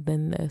drama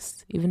than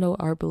this, even though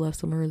Our Beloved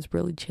Summer was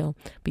really chill.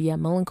 But yeah,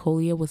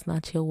 Melancholia was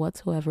not chill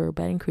whatsoever.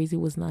 Bad and Crazy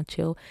was not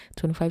chill.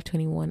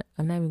 2521,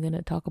 I'm not even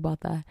gonna talk about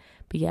that.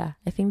 But yeah,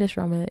 I think this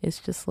drama is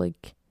just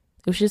like,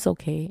 it was just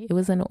okay. It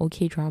was an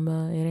okay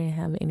drama. It didn't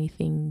have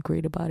anything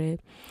great about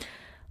it.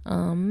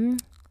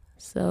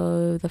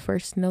 So the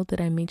first note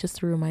that I made,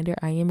 just a reminder,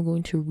 I am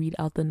going to read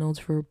out the notes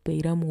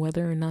verbatim,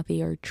 whether or not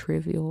they are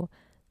trivial.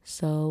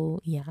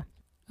 So yeah.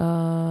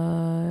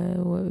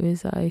 What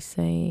was I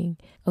saying?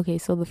 Okay,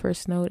 so the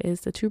first note is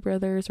the two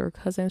brothers or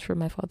cousins from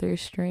My Father is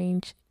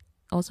Strange.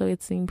 Also,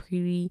 it seemed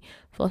pretty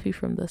fluffy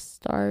from the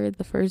start.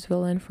 The first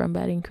villain from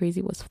Bad and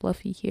Crazy was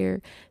fluffy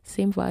here.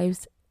 Same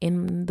vibes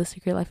in The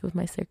Secret Life of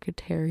My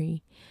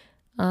Secretary.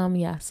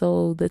 Yeah,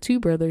 so the two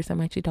brothers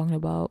I'm actually talking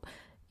about,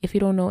 if you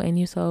don't know,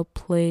 Enyusa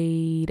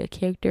played a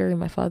character in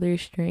My Father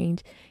is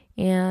Strange,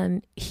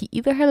 and he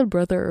either had a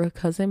brother or a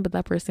cousin, but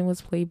that person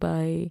was played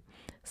by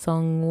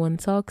Song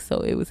Won-seok, so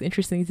it was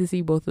interesting to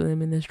see both of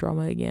them in this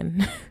drama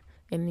again.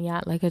 And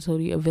yeah, like I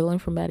told you, a villain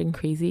from Bad and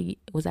Crazy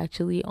was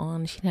actually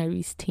on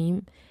Shinari's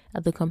team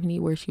at the company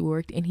where she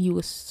worked, and he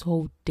was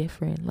so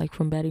different, like,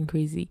 from Bad and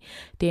Crazy.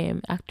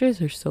 Damn,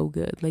 actors are so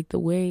good. Like, the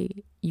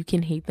way you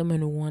can hate them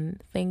in one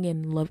thing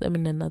and love them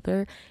in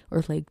another,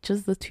 or like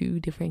just the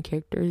two different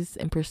characters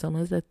and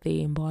personas that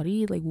they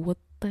embody, like, what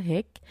the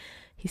heck?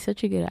 He's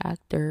such a good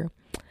actor.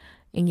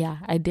 And yeah,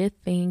 I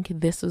did think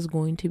this was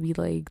going to be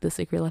like The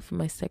Secret Life of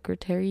My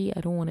Secretary.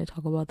 I don't want to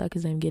talk about that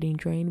because I'm getting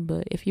drained,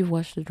 but if you've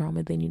watched the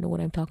drama, then you know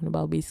what I'm talking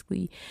about.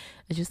 Basically,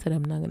 I just said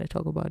I'm not going to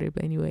talk about it,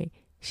 but anyway,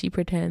 she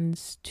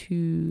pretends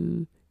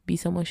to be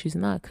someone she's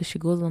not because she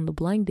goes on the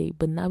blind date,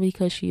 but not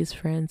because she is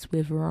friends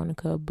with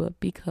Veronica, but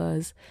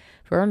because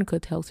Veronica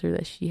tells her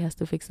that she has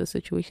to fix the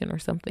situation or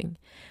something.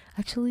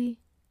 Actually,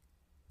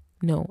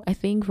 no, I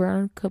think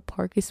Veronica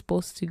Park is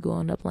supposed to go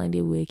on a blind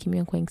date with Kim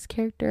Young-kwang's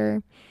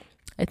character.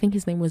 I think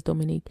his name was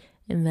Dominique,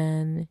 and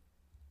then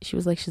she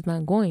was like, she's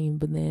not going,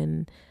 but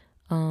then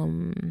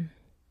why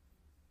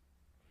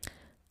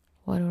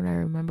don't I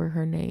remember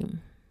her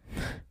name?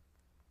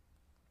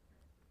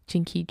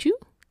 Jin Ki-ju?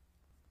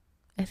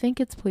 I think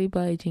it's played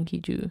by Jin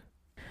Ki-ju.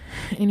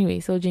 Anyway,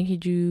 so Jin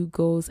Ki-ju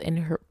goes in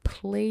her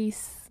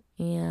place,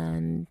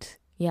 and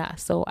yeah,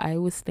 so I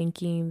was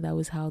thinking that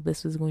was how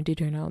this was going to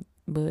turn out,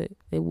 but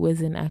it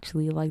wasn't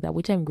actually like that,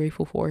 which I'm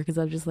grateful for, because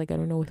I'm just like, I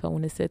don't know if I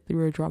want to sit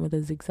through a drama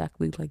that's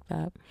exactly like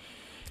that.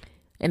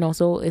 And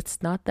also,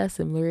 it's not that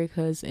similar,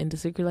 because in The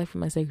Secret Life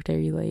of My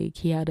Secretary, like,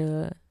 he had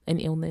an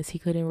illness, he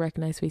couldn't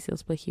recognize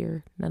faces, but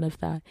here, none of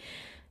that.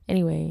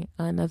 Anyway,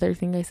 another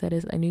thing I said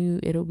is I knew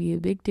it'll be a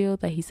big deal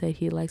that he said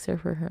he likes her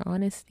for her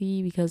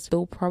honesty, because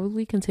they'll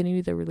probably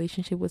continue the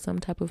relationship with some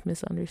type of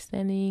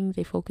misunderstanding.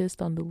 They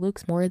focused on the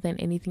looks more than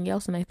anything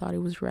else, and I thought it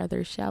was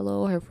rather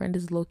shallow. Her friend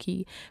is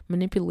low-key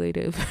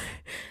manipulative.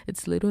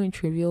 It's little and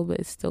trivial, but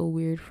it's still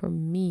weird for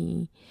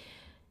me.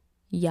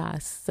 Yeah,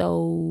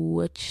 so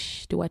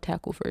which do I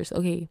tackle first?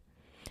 Okay,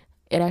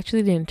 it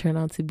actually didn't turn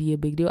out to be a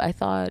big deal. I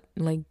thought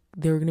like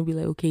they were gonna be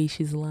like, okay,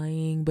 she's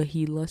lying, but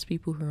he loves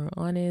people who are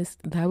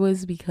honest. That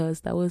was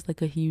because that was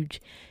like a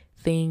huge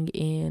thing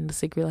in The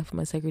Secret Life of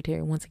My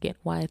Secretary. Once again,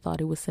 why I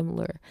thought it was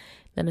similar.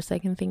 Then the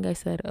second thing I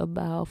said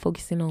about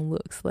focusing on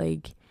looks,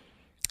 like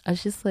I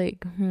was just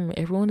like,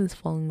 everyone is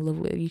falling in love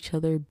with each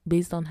other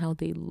based on how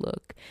they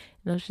look.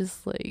 And I was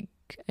just like,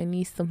 I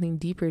need something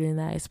deeper than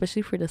that,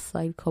 especially for the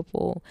side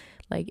couple.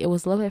 Like, it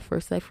was love at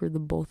first sight for the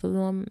both of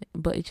them,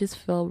 but it just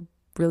felt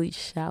really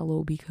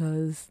shallow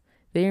because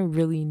they didn't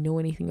really know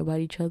anything about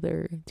each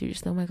other. They're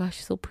just, oh my gosh,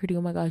 she's so pretty,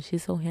 oh my gosh,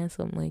 she's so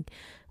handsome, like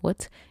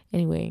what?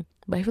 Anyway,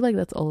 but I feel like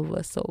that's all of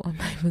us, so I'm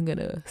not even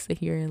gonna sit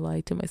here and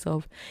lie to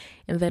myself.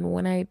 And then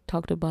when I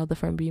talked about the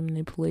friend being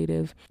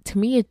manipulative, to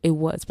me it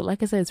was, but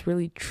like I said, it's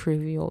really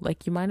trivial.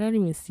 Like, you might not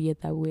even see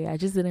it that way. I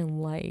just didn't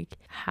like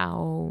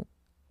how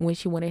when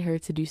she wanted her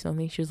to do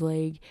something, she was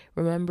like,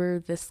 remember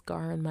this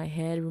scar on my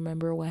head,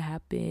 remember what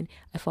happened,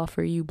 I fought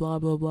for you, blah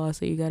blah blah,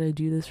 so you gotta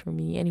do this for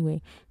me.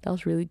 Anyway, that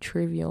was really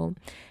trivial.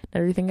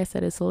 Another thing I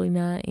said is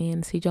Selena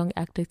and Sejong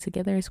acted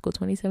together in School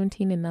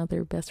 2017, and now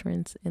they're best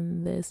friends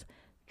in this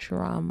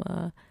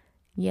drama.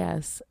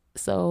 Yes,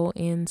 so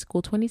in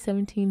School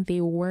 2017 they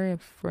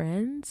weren't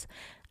friends.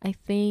 I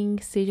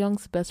think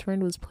Sejong's best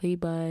friend was played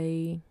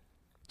by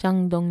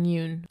Jang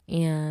Dong-yoon,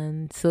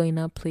 and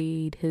Selena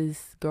played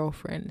his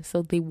girlfriend.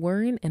 So they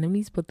weren't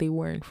enemies, but they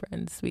weren't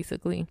friends,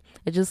 basically.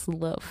 I just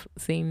love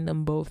seeing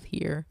them both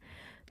here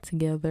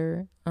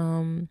together.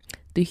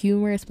 The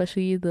humor,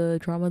 especially the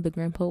drama the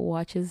grandpa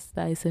watches,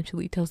 that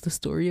essentially tells the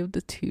story of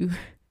the two.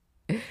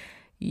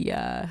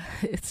 Yeah,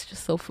 it's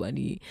just so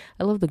funny.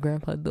 I love the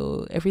grandpa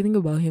though. Everything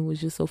about him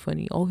was just so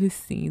funny. All his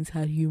scenes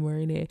had humor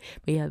in it.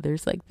 But yeah,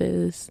 there's like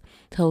this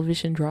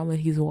television drama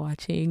he's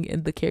watching,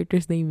 and the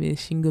character's name is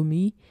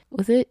Shingami.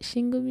 Was it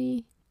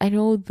Shingami? I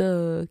know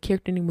the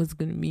character name was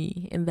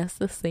Gunmi, and that's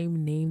the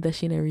same name that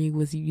Shinari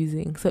was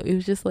using. So it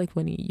was just like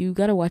funny. You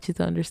gotta watch it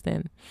to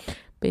understand.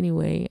 But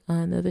anyway,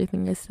 another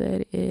thing I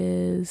said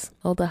is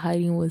all the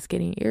hiding was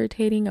getting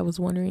irritating. I was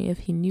wondering if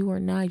he knew or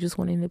not. I just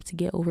wanted him to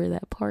get over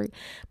that part.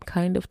 I'm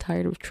kind of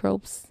tired of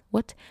tropes.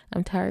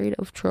 I'm tired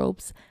of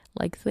tropes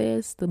like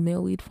this. The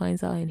male lead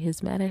finds out and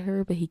he's mad at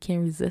her, but he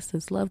can't resist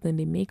his love. Then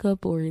they make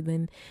up, or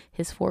then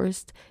his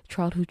forced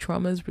childhood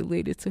trauma is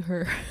related to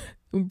her.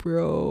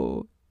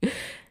 Bro.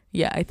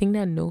 Yeah, I think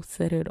that note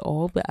said it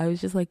all, but I was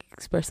just like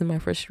expressing my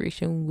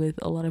frustration with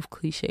a lot of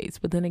cliches.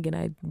 But then again,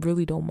 I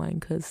really don't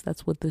mind because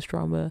that's what this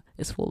drama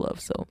is full of.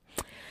 So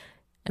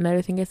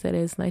another thing I said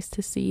is nice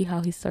to see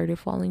how he started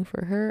falling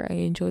for her. I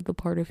enjoyed the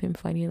part of him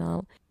finding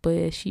out,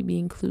 but she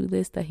being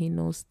clueless that he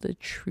knows the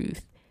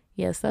truth.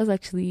 Yes, that was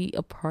actually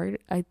a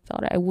part I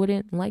thought I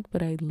wouldn't like,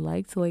 but I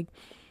liked. Like,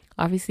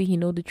 obviously he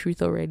know the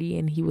truth already,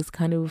 and he was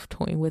kind of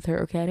toying with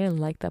her. Okay, I didn't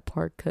like that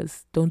part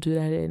because don't do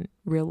that in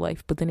real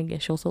life. But then again,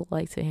 she also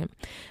lied to him.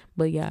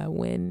 But yeah,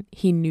 when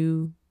he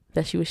knew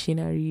that she was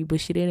Shinari,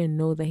 but she didn't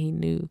know that he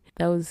knew,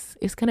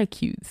 it's kind of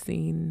cute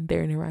seeing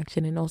their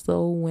interaction. And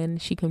also when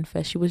she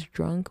confessed, she was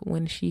drunk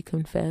when she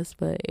confessed,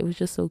 but it was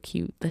just so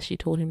cute that she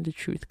told him the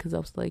truth, because I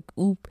was like,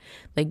 oop,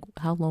 like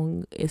how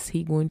long is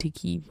he going to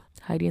keep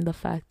hiding the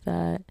fact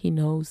that he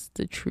knows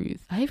the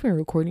truth? I've been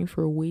recording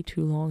for way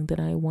too long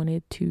than I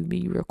wanted to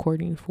be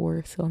recording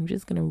for, so I'm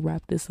just gonna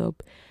wrap this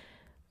up.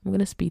 I'm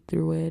gonna speed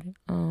through it.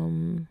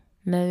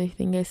 Another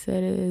thing I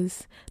said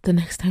is the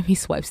next time he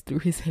swipes through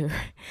his hair.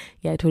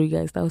 Yeah, I told you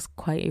guys that was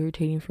quite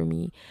irritating for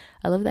me.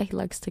 I love that he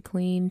likes to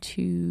clean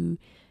to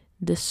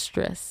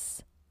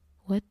distress.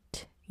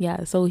 What?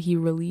 Yeah, so he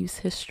relieves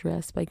his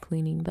stress by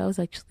cleaning. That was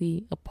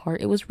actually a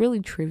part. It was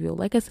really trivial.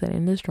 Like I said,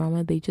 in this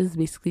drama, they just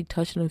basically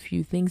touched on a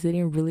few things. They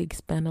didn't really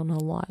expand on a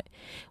lot,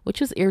 which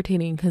was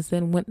irritating, because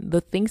then when the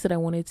things that I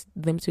wanted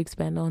them to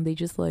expand on, they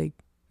just like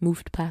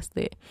moved past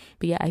it.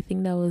 But yeah, I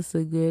think that was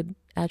a good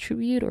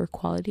attribute or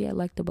quality I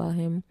liked about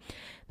him.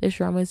 This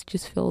drama is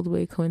just filled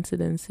with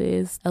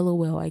coincidences.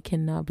 LOL, I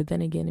cannot. But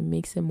then again, it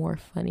makes it more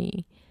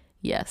funny.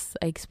 Yes,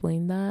 I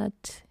explained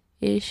that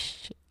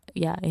ish.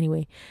 Yeah,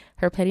 anyway,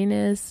 her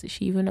pettiness,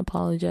 she even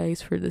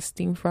apologized for the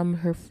steam from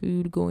her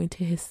food going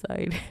to his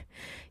side.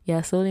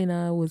 Yeah,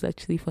 Selena was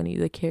actually funny.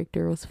 The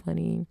character was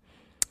funny.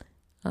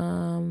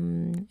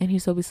 And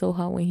he's always so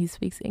hot when he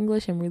speaks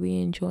English. I'm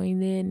really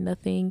enjoying it.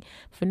 Nothing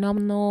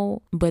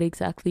phenomenal, but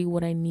exactly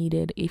what I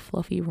needed, a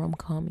fluffy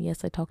rom-com.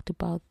 Yes, I talked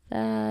about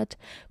that.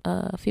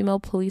 Female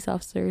police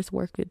officers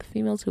work with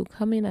females who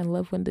come in. I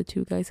love when the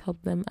two guys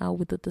help them out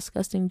with the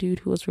disgusting dude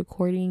who was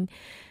recording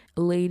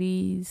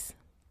ladies,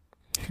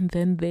 and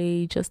then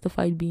they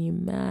justified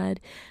being mad.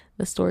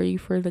 The story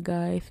for the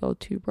guy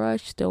felt too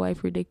rushed, though I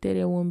predicted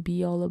it won't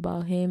be all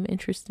about him.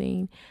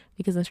 Interesting,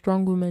 because in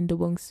Strong Woman, Do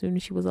Bong-soon,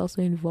 she was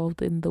also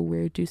involved in the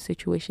weird dude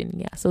situation.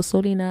 Yeah, so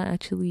Solina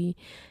actually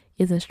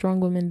is in Strong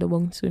Woman, Do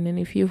Bong-soon, and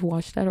if you've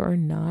watched that or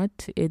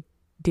not, it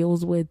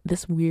deals with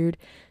this weird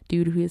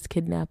dude who is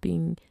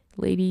kidnapping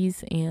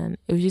ladies, and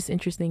it was just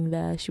interesting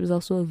that she was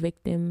also a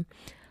victim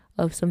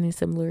of something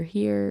similar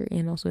here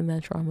and also in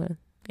that drama.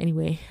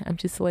 Anyway, I'm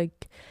just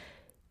like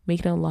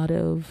making a lot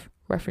of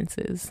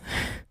references.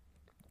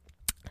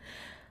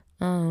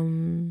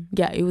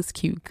 Yeah, it was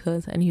cute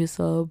because Annie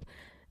Sub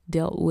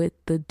dealt with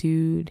the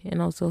dude, and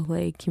also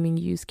like Kim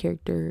In-gyu's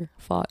character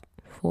fought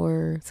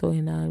for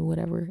Sohina and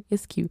whatever.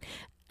 It's cute.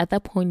 At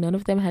that point, none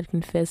of them had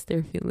confessed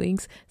their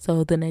feelings,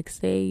 so the next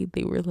day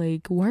they were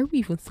like, why are we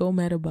even so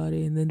mad about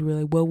it? And then they were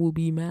like, well, we'll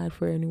be mad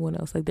for anyone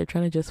else. Like, they're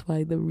trying to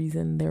justify the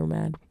reason they're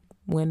mad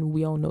when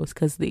we all know it's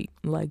because they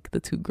like the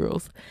two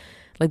girls,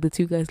 like the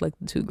two guys like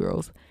the two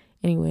girls.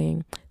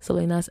 Anyway,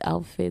 Selena's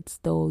outfits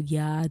though,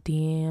 yeah,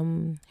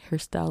 damn, her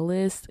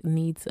stylist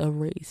needs a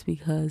raise,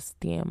 because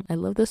damn, I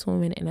love this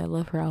woman and I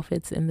love her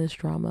outfits in this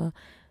drama.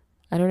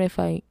 I don't know if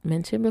I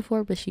mentioned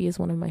before, but she is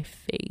one of my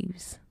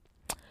faves.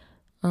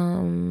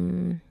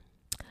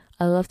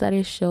 I love that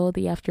it showed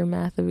the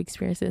aftermath of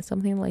experiencing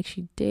something like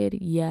she did.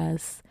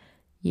 Yes.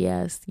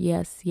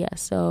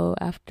 So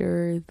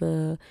after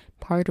the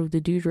part of the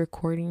dude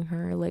recording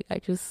her, like,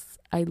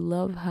 I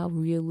love how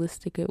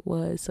realistic it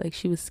was. Like,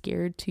 she was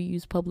scared to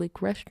use public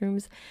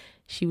restrooms.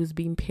 She was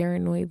being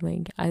paranoid.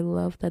 Like, I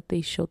love that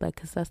they showed that,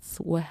 because that's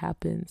what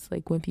happens,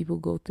 like, when people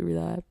go through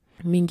that.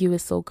 Mingyu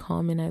is so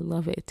calm and I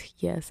love it.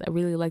 Yes, I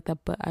really like that,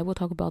 but I will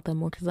talk about that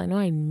more because I know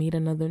I made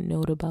another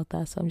note about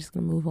that, so I'm just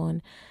gonna move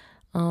on.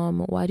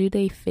 Why do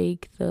they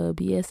fake the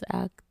BS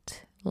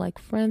act like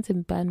friends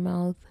and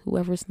badmouth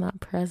whoever's not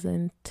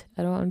present?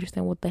 I don't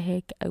understand what the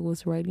heck I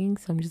was writing,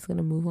 so I'm just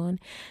gonna move on.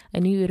 I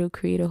knew it'll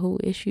create a whole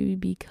issue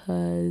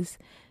because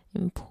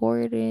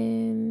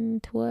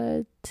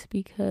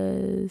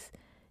because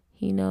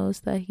he knows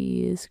that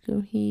he is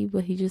Kumhee,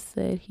 but he just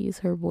said he is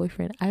her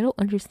boyfriend. I don't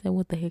understand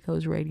what the heck I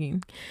was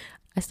writing.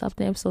 I stopped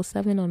at episode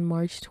 7 on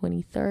March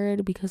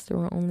 23rd because there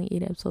were only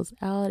 8 episodes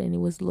out and it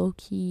was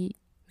low-key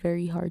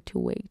very hard to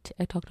wait.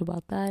 I talked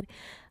about that.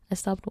 I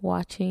stopped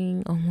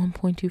watching on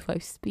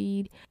 1.25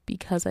 speed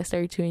because I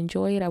started to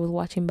enjoy it. I was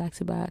watching back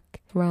to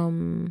back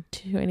from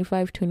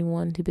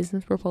 25-21 to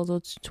Business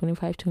Proposal to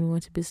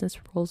 25-21 to Business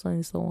Proposal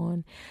and so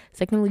on.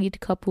 Second lead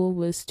couple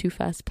was too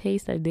fast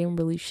paced. I didn't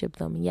really ship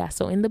them. Yeah,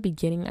 so in the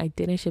beginning I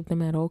didn't ship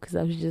them at all because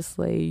I was just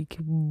like,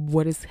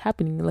 what is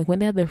happening? Like, when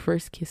they had their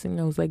first kissing,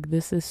 I was like,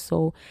 this is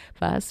so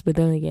fast. But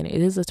then again,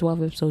 it is a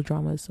 12 episode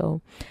drama,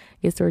 so I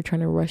guess they were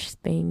trying to rush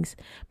things.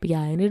 But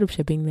yeah, I ended up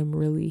shipping them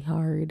really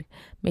hard.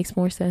 Makes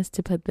more sense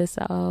to put this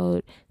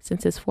out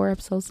since it's 4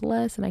 episodes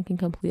less and I can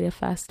complete it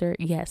faster.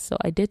 Yes, so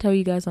I did tell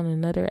you guys on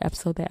another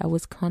episode that I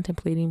was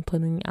contemplating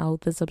putting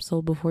out this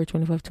episode before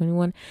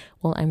 25-21.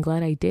 Well, I'm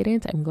glad I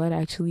didn't. I'm glad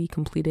I actually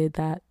completed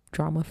that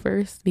drama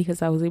first,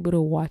 because I was able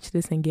to watch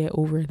this and get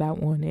over that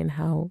one and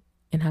how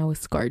it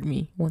scarred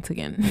me once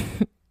again.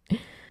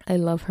 I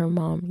love her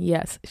mom.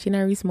 Yes,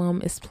 Shinari's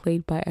mom is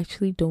played by, I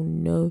actually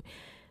don't know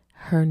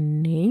her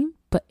name,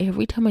 but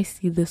every time I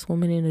see this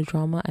woman in a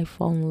drama, I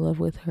fall in love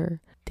with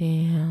her.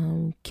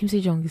 Damn, Kim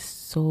Se-jung is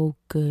so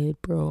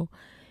good, bro.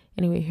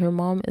 Anyway, her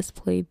mom is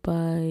played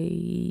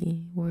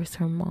by, where's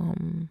her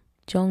mom?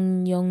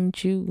 Jung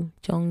Young-ju.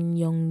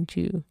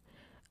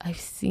 I've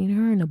seen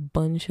her in a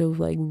bunch of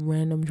like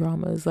random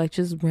dramas, like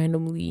just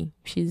randomly.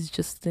 She's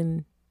just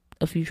in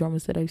a few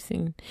dramas that I've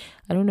seen.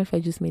 I don't know if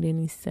I just made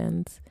any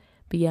sense,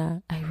 but yeah,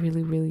 I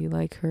really, really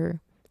like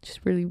her.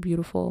 She's really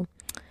beautiful.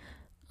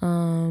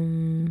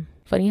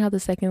 Funny how the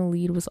second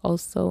lead was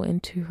also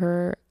into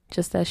her,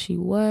 just as she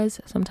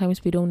was.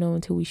 Sometimes we don't know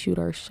until we shoot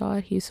our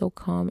shot. He's so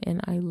calm and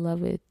I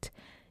love it.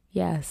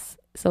 Yes,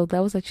 so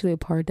that was actually a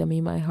part that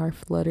made my heart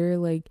flutter.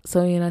 Like,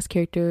 Soyeon's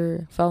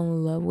character fell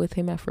in love with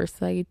him at first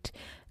sight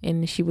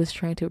and she was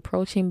trying to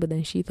approach him, but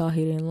then she thought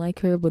he didn't like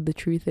her. But the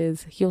truth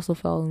is, he also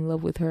fell in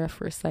love with her at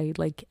first sight,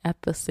 like at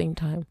the same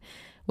time,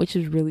 which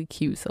is really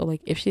cute. So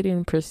like, if she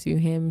didn't pursue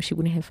him, she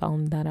wouldn't have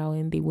found that out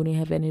and they wouldn't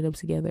have ended up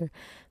together.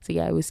 So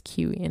yeah, it was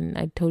cute. And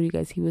I told you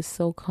guys he was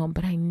so calm,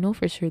 but I know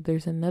for sure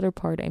there's another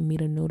part I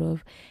made a note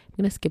of. I'm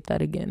gonna skip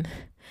that again.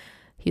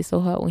 He's so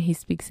hot when he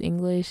speaks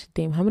English.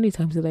 Damn, how many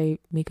times did I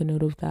make a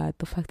note of that?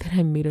 The fact that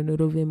I made a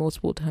note of it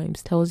multiple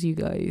times tells you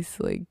guys,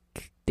 like,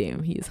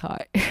 damn, he is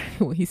hot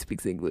when he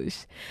speaks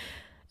English.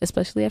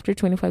 Especially after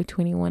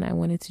 25-21, I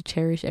wanted to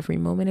cherish every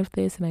moment of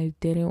this and I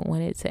didn't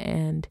want it to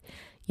end.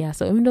 Yeah,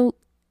 so even though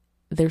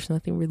there's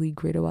nothing really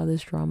great about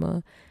this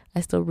drama,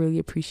 I still really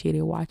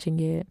appreciated watching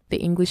it. The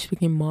English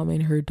speaking mom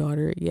and her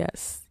daughter,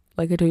 yes.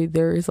 Like I told you,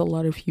 there is a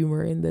lot of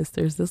humor in this.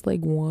 There's this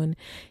like one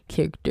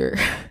character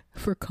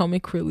for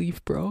comic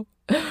relief, bro.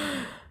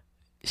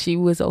 She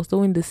was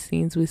also in the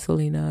scenes with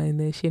Selena and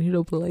then she ended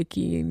up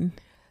liking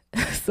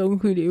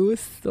Sunghoon. It was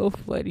so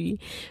funny.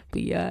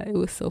 But yeah, it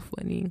was so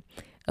funny.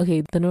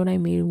 Okay, the note I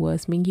made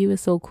was Mingyu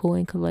is so cool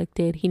and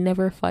collected. He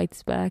never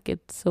fights back.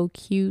 It's so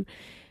cute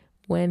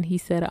when he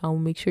said, "I'll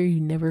make sure you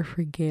never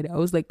forget," I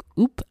was like,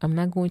 oop, I'm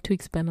not going to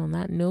expand on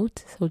that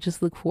note, so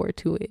just look forward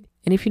to it.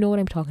 And if you know what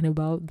I'm talking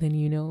about, then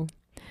you know.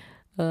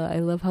 I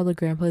love how the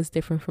grandpa is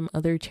different from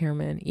other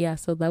chairmen. Yeah,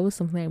 so that was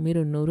something I made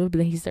a note of, but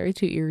then he started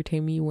to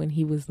irritate me when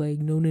he was like,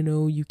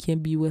 no, you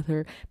can't be with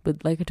her.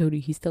 But like I told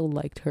you, he still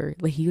liked her.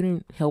 Like, he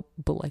couldn't help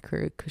but like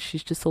her because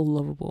she's just so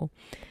lovable.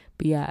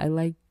 But yeah, I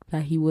like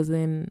that he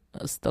wasn't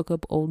a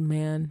stuck-up old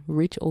man,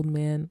 rich old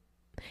man.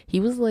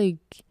 He was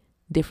like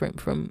different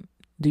from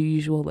the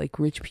usual like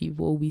rich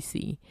people we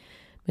see.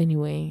 But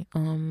anyway,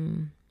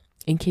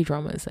 in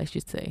K-dramas, I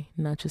should say,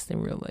 not just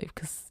in real life,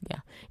 because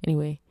yeah.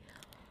 Anyway,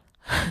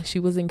 she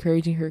was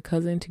encouraging her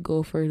cousin to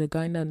go for the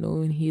guy, not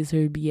knowing he is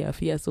her BF.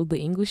 Yeah, so the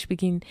English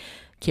speaking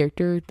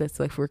character that's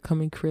like for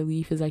comic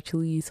relief is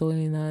actually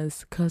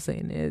Solena's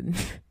cousin.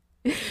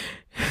 And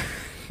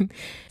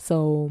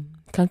so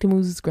Kang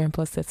Tae-moo's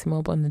grandpa sets him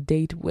up on a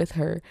date with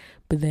her,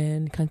 but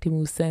then Kang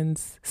Tae-moo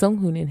sends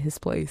Sung-hoon in his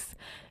place,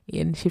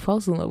 and she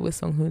falls in love with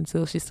Sung-hoon,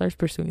 so she starts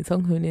pursuing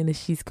Sung-hoon, and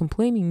she's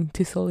complaining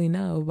to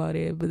Solina about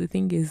it. But the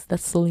thing is,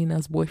 that's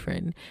Solina's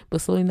boyfriend,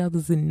 but Solina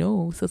doesn't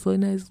know. So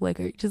Solina is like,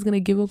 are you just gonna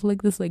give up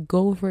like this? Like,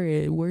 go for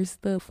it. Where's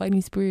the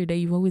fighting spirit that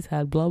you've always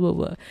had? Blah blah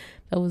blah.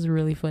 That was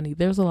really funny.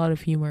 There's a lot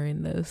of humor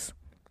in this.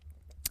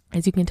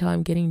 As you can tell,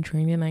 I'm getting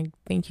drained, and I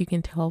think you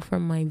can tell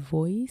from my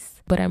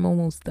voice, but I'm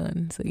almost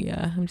done. So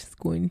yeah, I'm just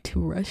going to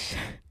rush.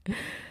 I'm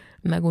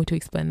not going to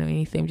expand on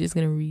anything. I'm just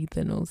going to read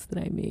the notes that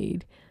I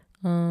made.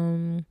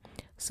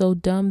 So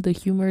dumb, the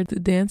humor, the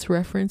dance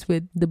reference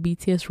with the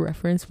BTS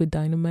reference with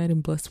Dynamite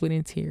and Blood, Sweat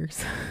and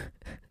Tears.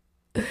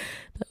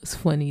 That was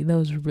funny. That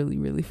was really,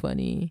 really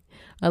funny.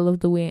 I love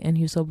the way An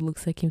Hyosub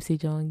looks like Kim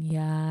Sejong.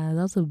 Yeah,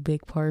 that was a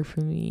big part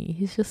for me.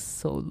 He's just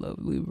so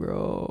lovely,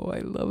 bro. I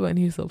love An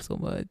Hyosub so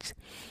much.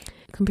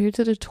 Compared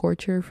to the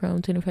torture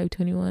from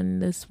 2521,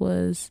 this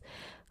was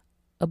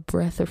a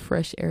breath of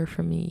fresh air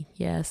for me.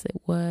 Yes,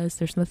 it was.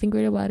 There's nothing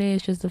great about it.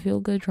 It's just a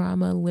feel-good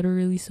drama,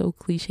 literally so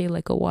cliche,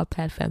 like a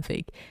Wattpad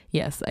fanfic.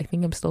 Yes, I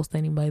think I'm still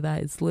standing by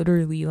that. It's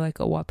literally like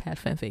a Wattpad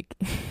fanfic.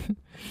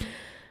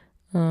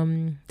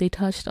 They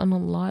touched on a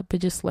lot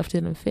but just left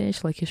it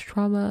unfinished, like his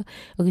trauma.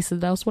 Okay, so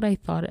that was what I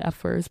thought at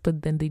first,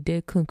 but then they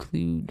did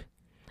conclude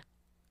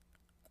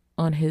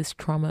on his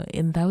trauma,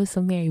 and that was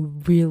something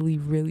I really,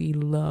 really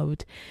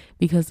loved,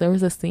 because there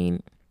was a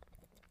scene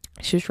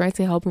she was trying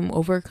to help him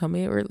overcome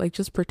it, or like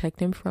just protect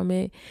him from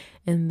it,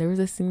 and there was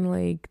a scene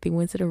like they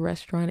went to the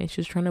restaurant and she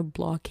was trying to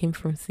block him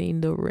from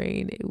seeing the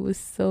rain. It was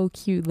so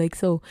cute. Like,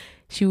 so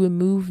she would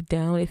move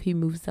down if he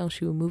moves down,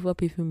 she would move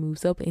up if he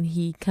moves up, and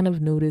he kind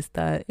of noticed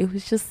that. It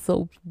was just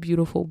so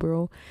beautiful,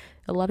 bro.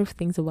 A lot of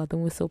things about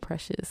them was so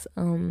precious.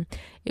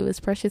 It was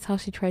precious how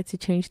she tried to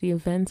change the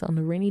events on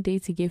the rainy day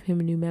to give him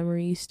new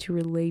memories to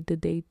relate the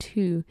day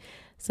to.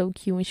 So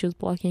cute when she was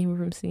blocking him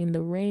from seeing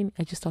the rain.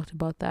 I just talked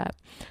about that.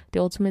 The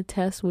ultimate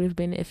test would have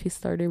been if it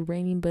started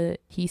raining,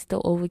 but he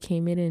still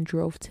overcame it and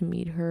drove to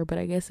meet her. But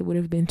I guess it would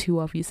have been too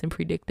obvious and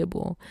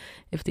predictable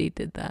if they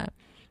did that.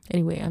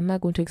 Anyway, I'm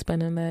not going to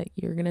expand on that.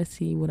 You're gonna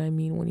see what I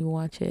mean when you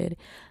watch it,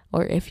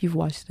 or if you've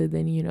watched it,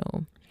 then you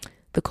know.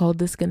 The call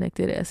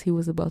disconnected as he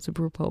was about to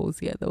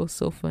propose. Yeah, that was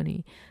so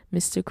funny.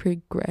 Mr.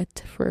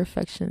 Regret for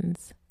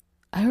affections.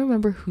 I don't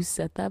remember who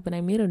said that, but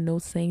I made a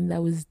note saying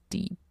that was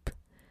deep.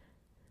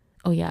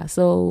 Oh yeah,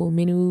 so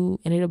Minu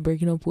ended up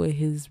breaking up with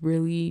his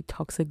really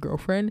toxic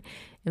girlfriend,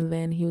 and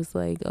then he was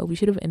like, oh, we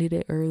should have ended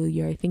it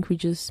earlier. I think we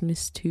just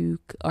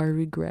mistook our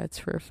regrets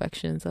for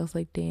affections. I was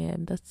like,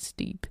 damn, that's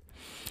deep.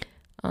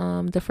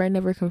 The friend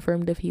never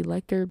confirmed if he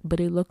liked her, but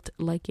it looked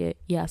like it.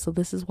 Yeah, so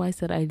this is why I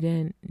said I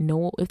didn't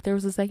know if there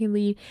was a second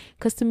lead,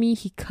 because to me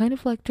he kind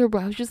of liked her,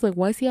 but I was just like,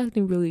 why is he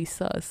acting really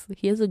sus?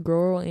 He has a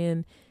girl,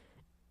 and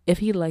if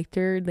he liked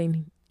her,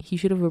 then he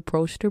should have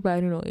approached her, but I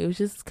don't know, it was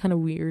just kind of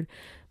weird.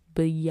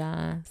 But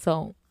yeah,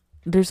 so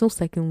there's no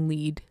second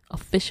lead.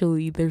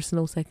 Officially, there's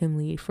no second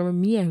lead. For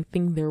me, I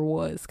think there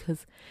was,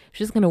 because it's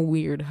just kind of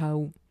weird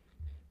how,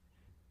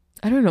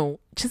 I don't know,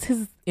 just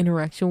his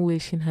interaction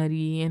with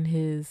Shinhari and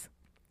his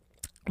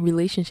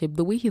relationship,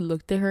 the way he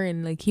looked at her,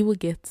 and like he would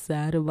get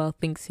sad about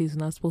things he's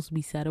not supposed to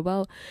be sad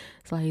about.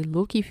 So I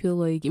low-key feel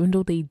like, even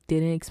though they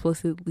didn't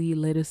explicitly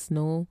let us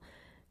know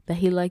that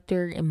he liked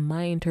her, in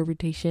my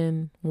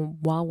interpretation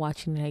while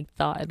watching it, I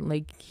thought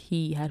like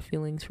he had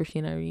feelings for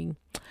Shinhari.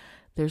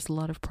 There's a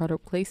lot of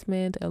product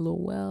placement,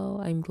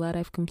 lol. I'm glad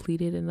I've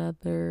completed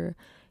another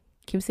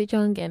Kim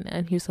Sejong and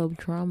An Hyosub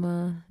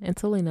drama, and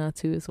Selena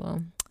too as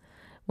well.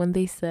 When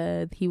they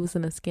said he was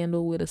in a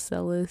scandal with a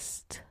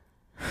cellist,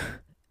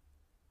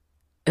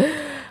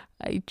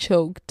 I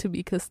choked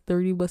because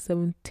 30 by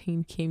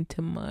 17 came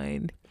to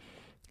mind.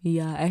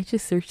 Yeah, I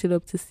just searched it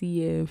up to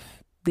see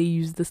if they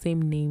used the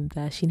same name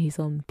that Shin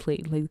Hee-sun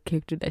played, like the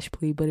character that she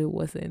played, but it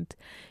wasn't.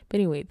 But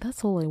anyway,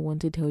 that's all I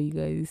want to tell you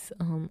guys.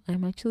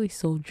 I'm actually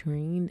so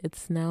drained.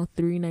 It's now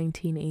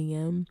 3:19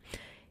 a.m.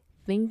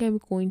 think I'm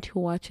going to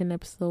watch an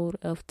episode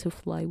of To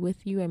Fly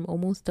With You. I'm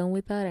almost done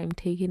with that. I'm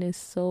taking it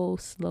so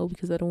slow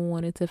because I don't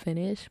want it to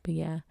finish. But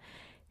yeah,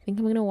 think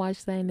I'm gonna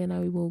watch that and then I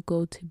will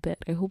go to bed.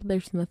 I hope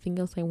there's nothing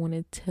else I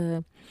wanted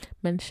to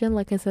mention.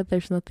 Like I said,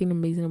 there's nothing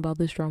amazing about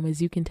this drama,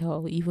 as you can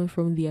tell, even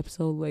from the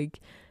episode. Like,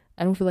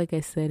 I don't feel like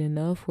I said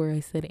enough where I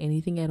said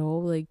anything at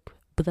all. Like,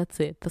 but that's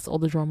it. That's all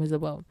the drama is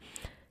about.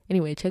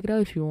 Anyway, check it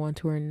out if you want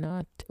to or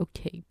not.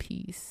 Okay,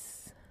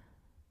 peace.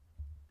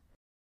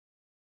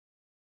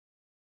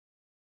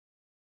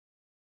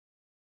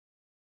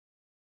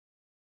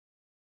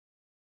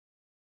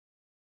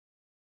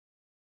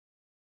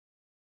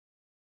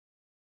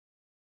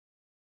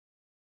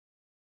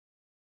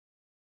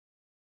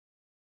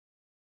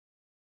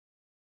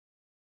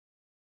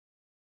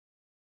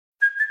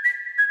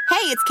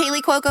 Hey, it's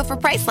Kaylee Cuoco for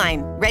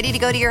Priceline. Ready to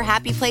go to your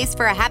happy place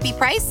for a happy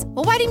price?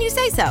 Well, why didn't you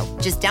say so?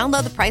 Just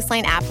download the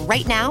Priceline app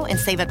right now and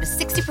save up to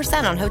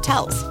 60% on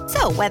hotels.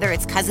 So whether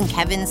it's Cousin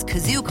Kevin's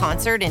Kazoo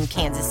Concert in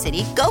Kansas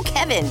City, go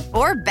Kevin,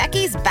 or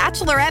Becky's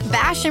Bachelorette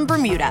Bash in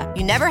Bermuda,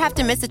 you never have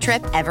to miss a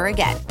trip ever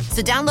again.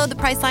 So download the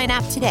Priceline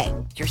app today.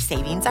 Your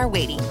savings are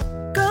waiting.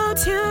 Go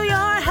to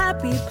your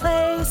happy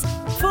place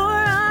for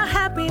a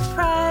happy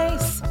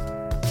price.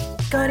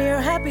 Go to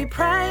your happy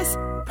price,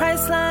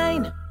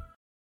 Priceline.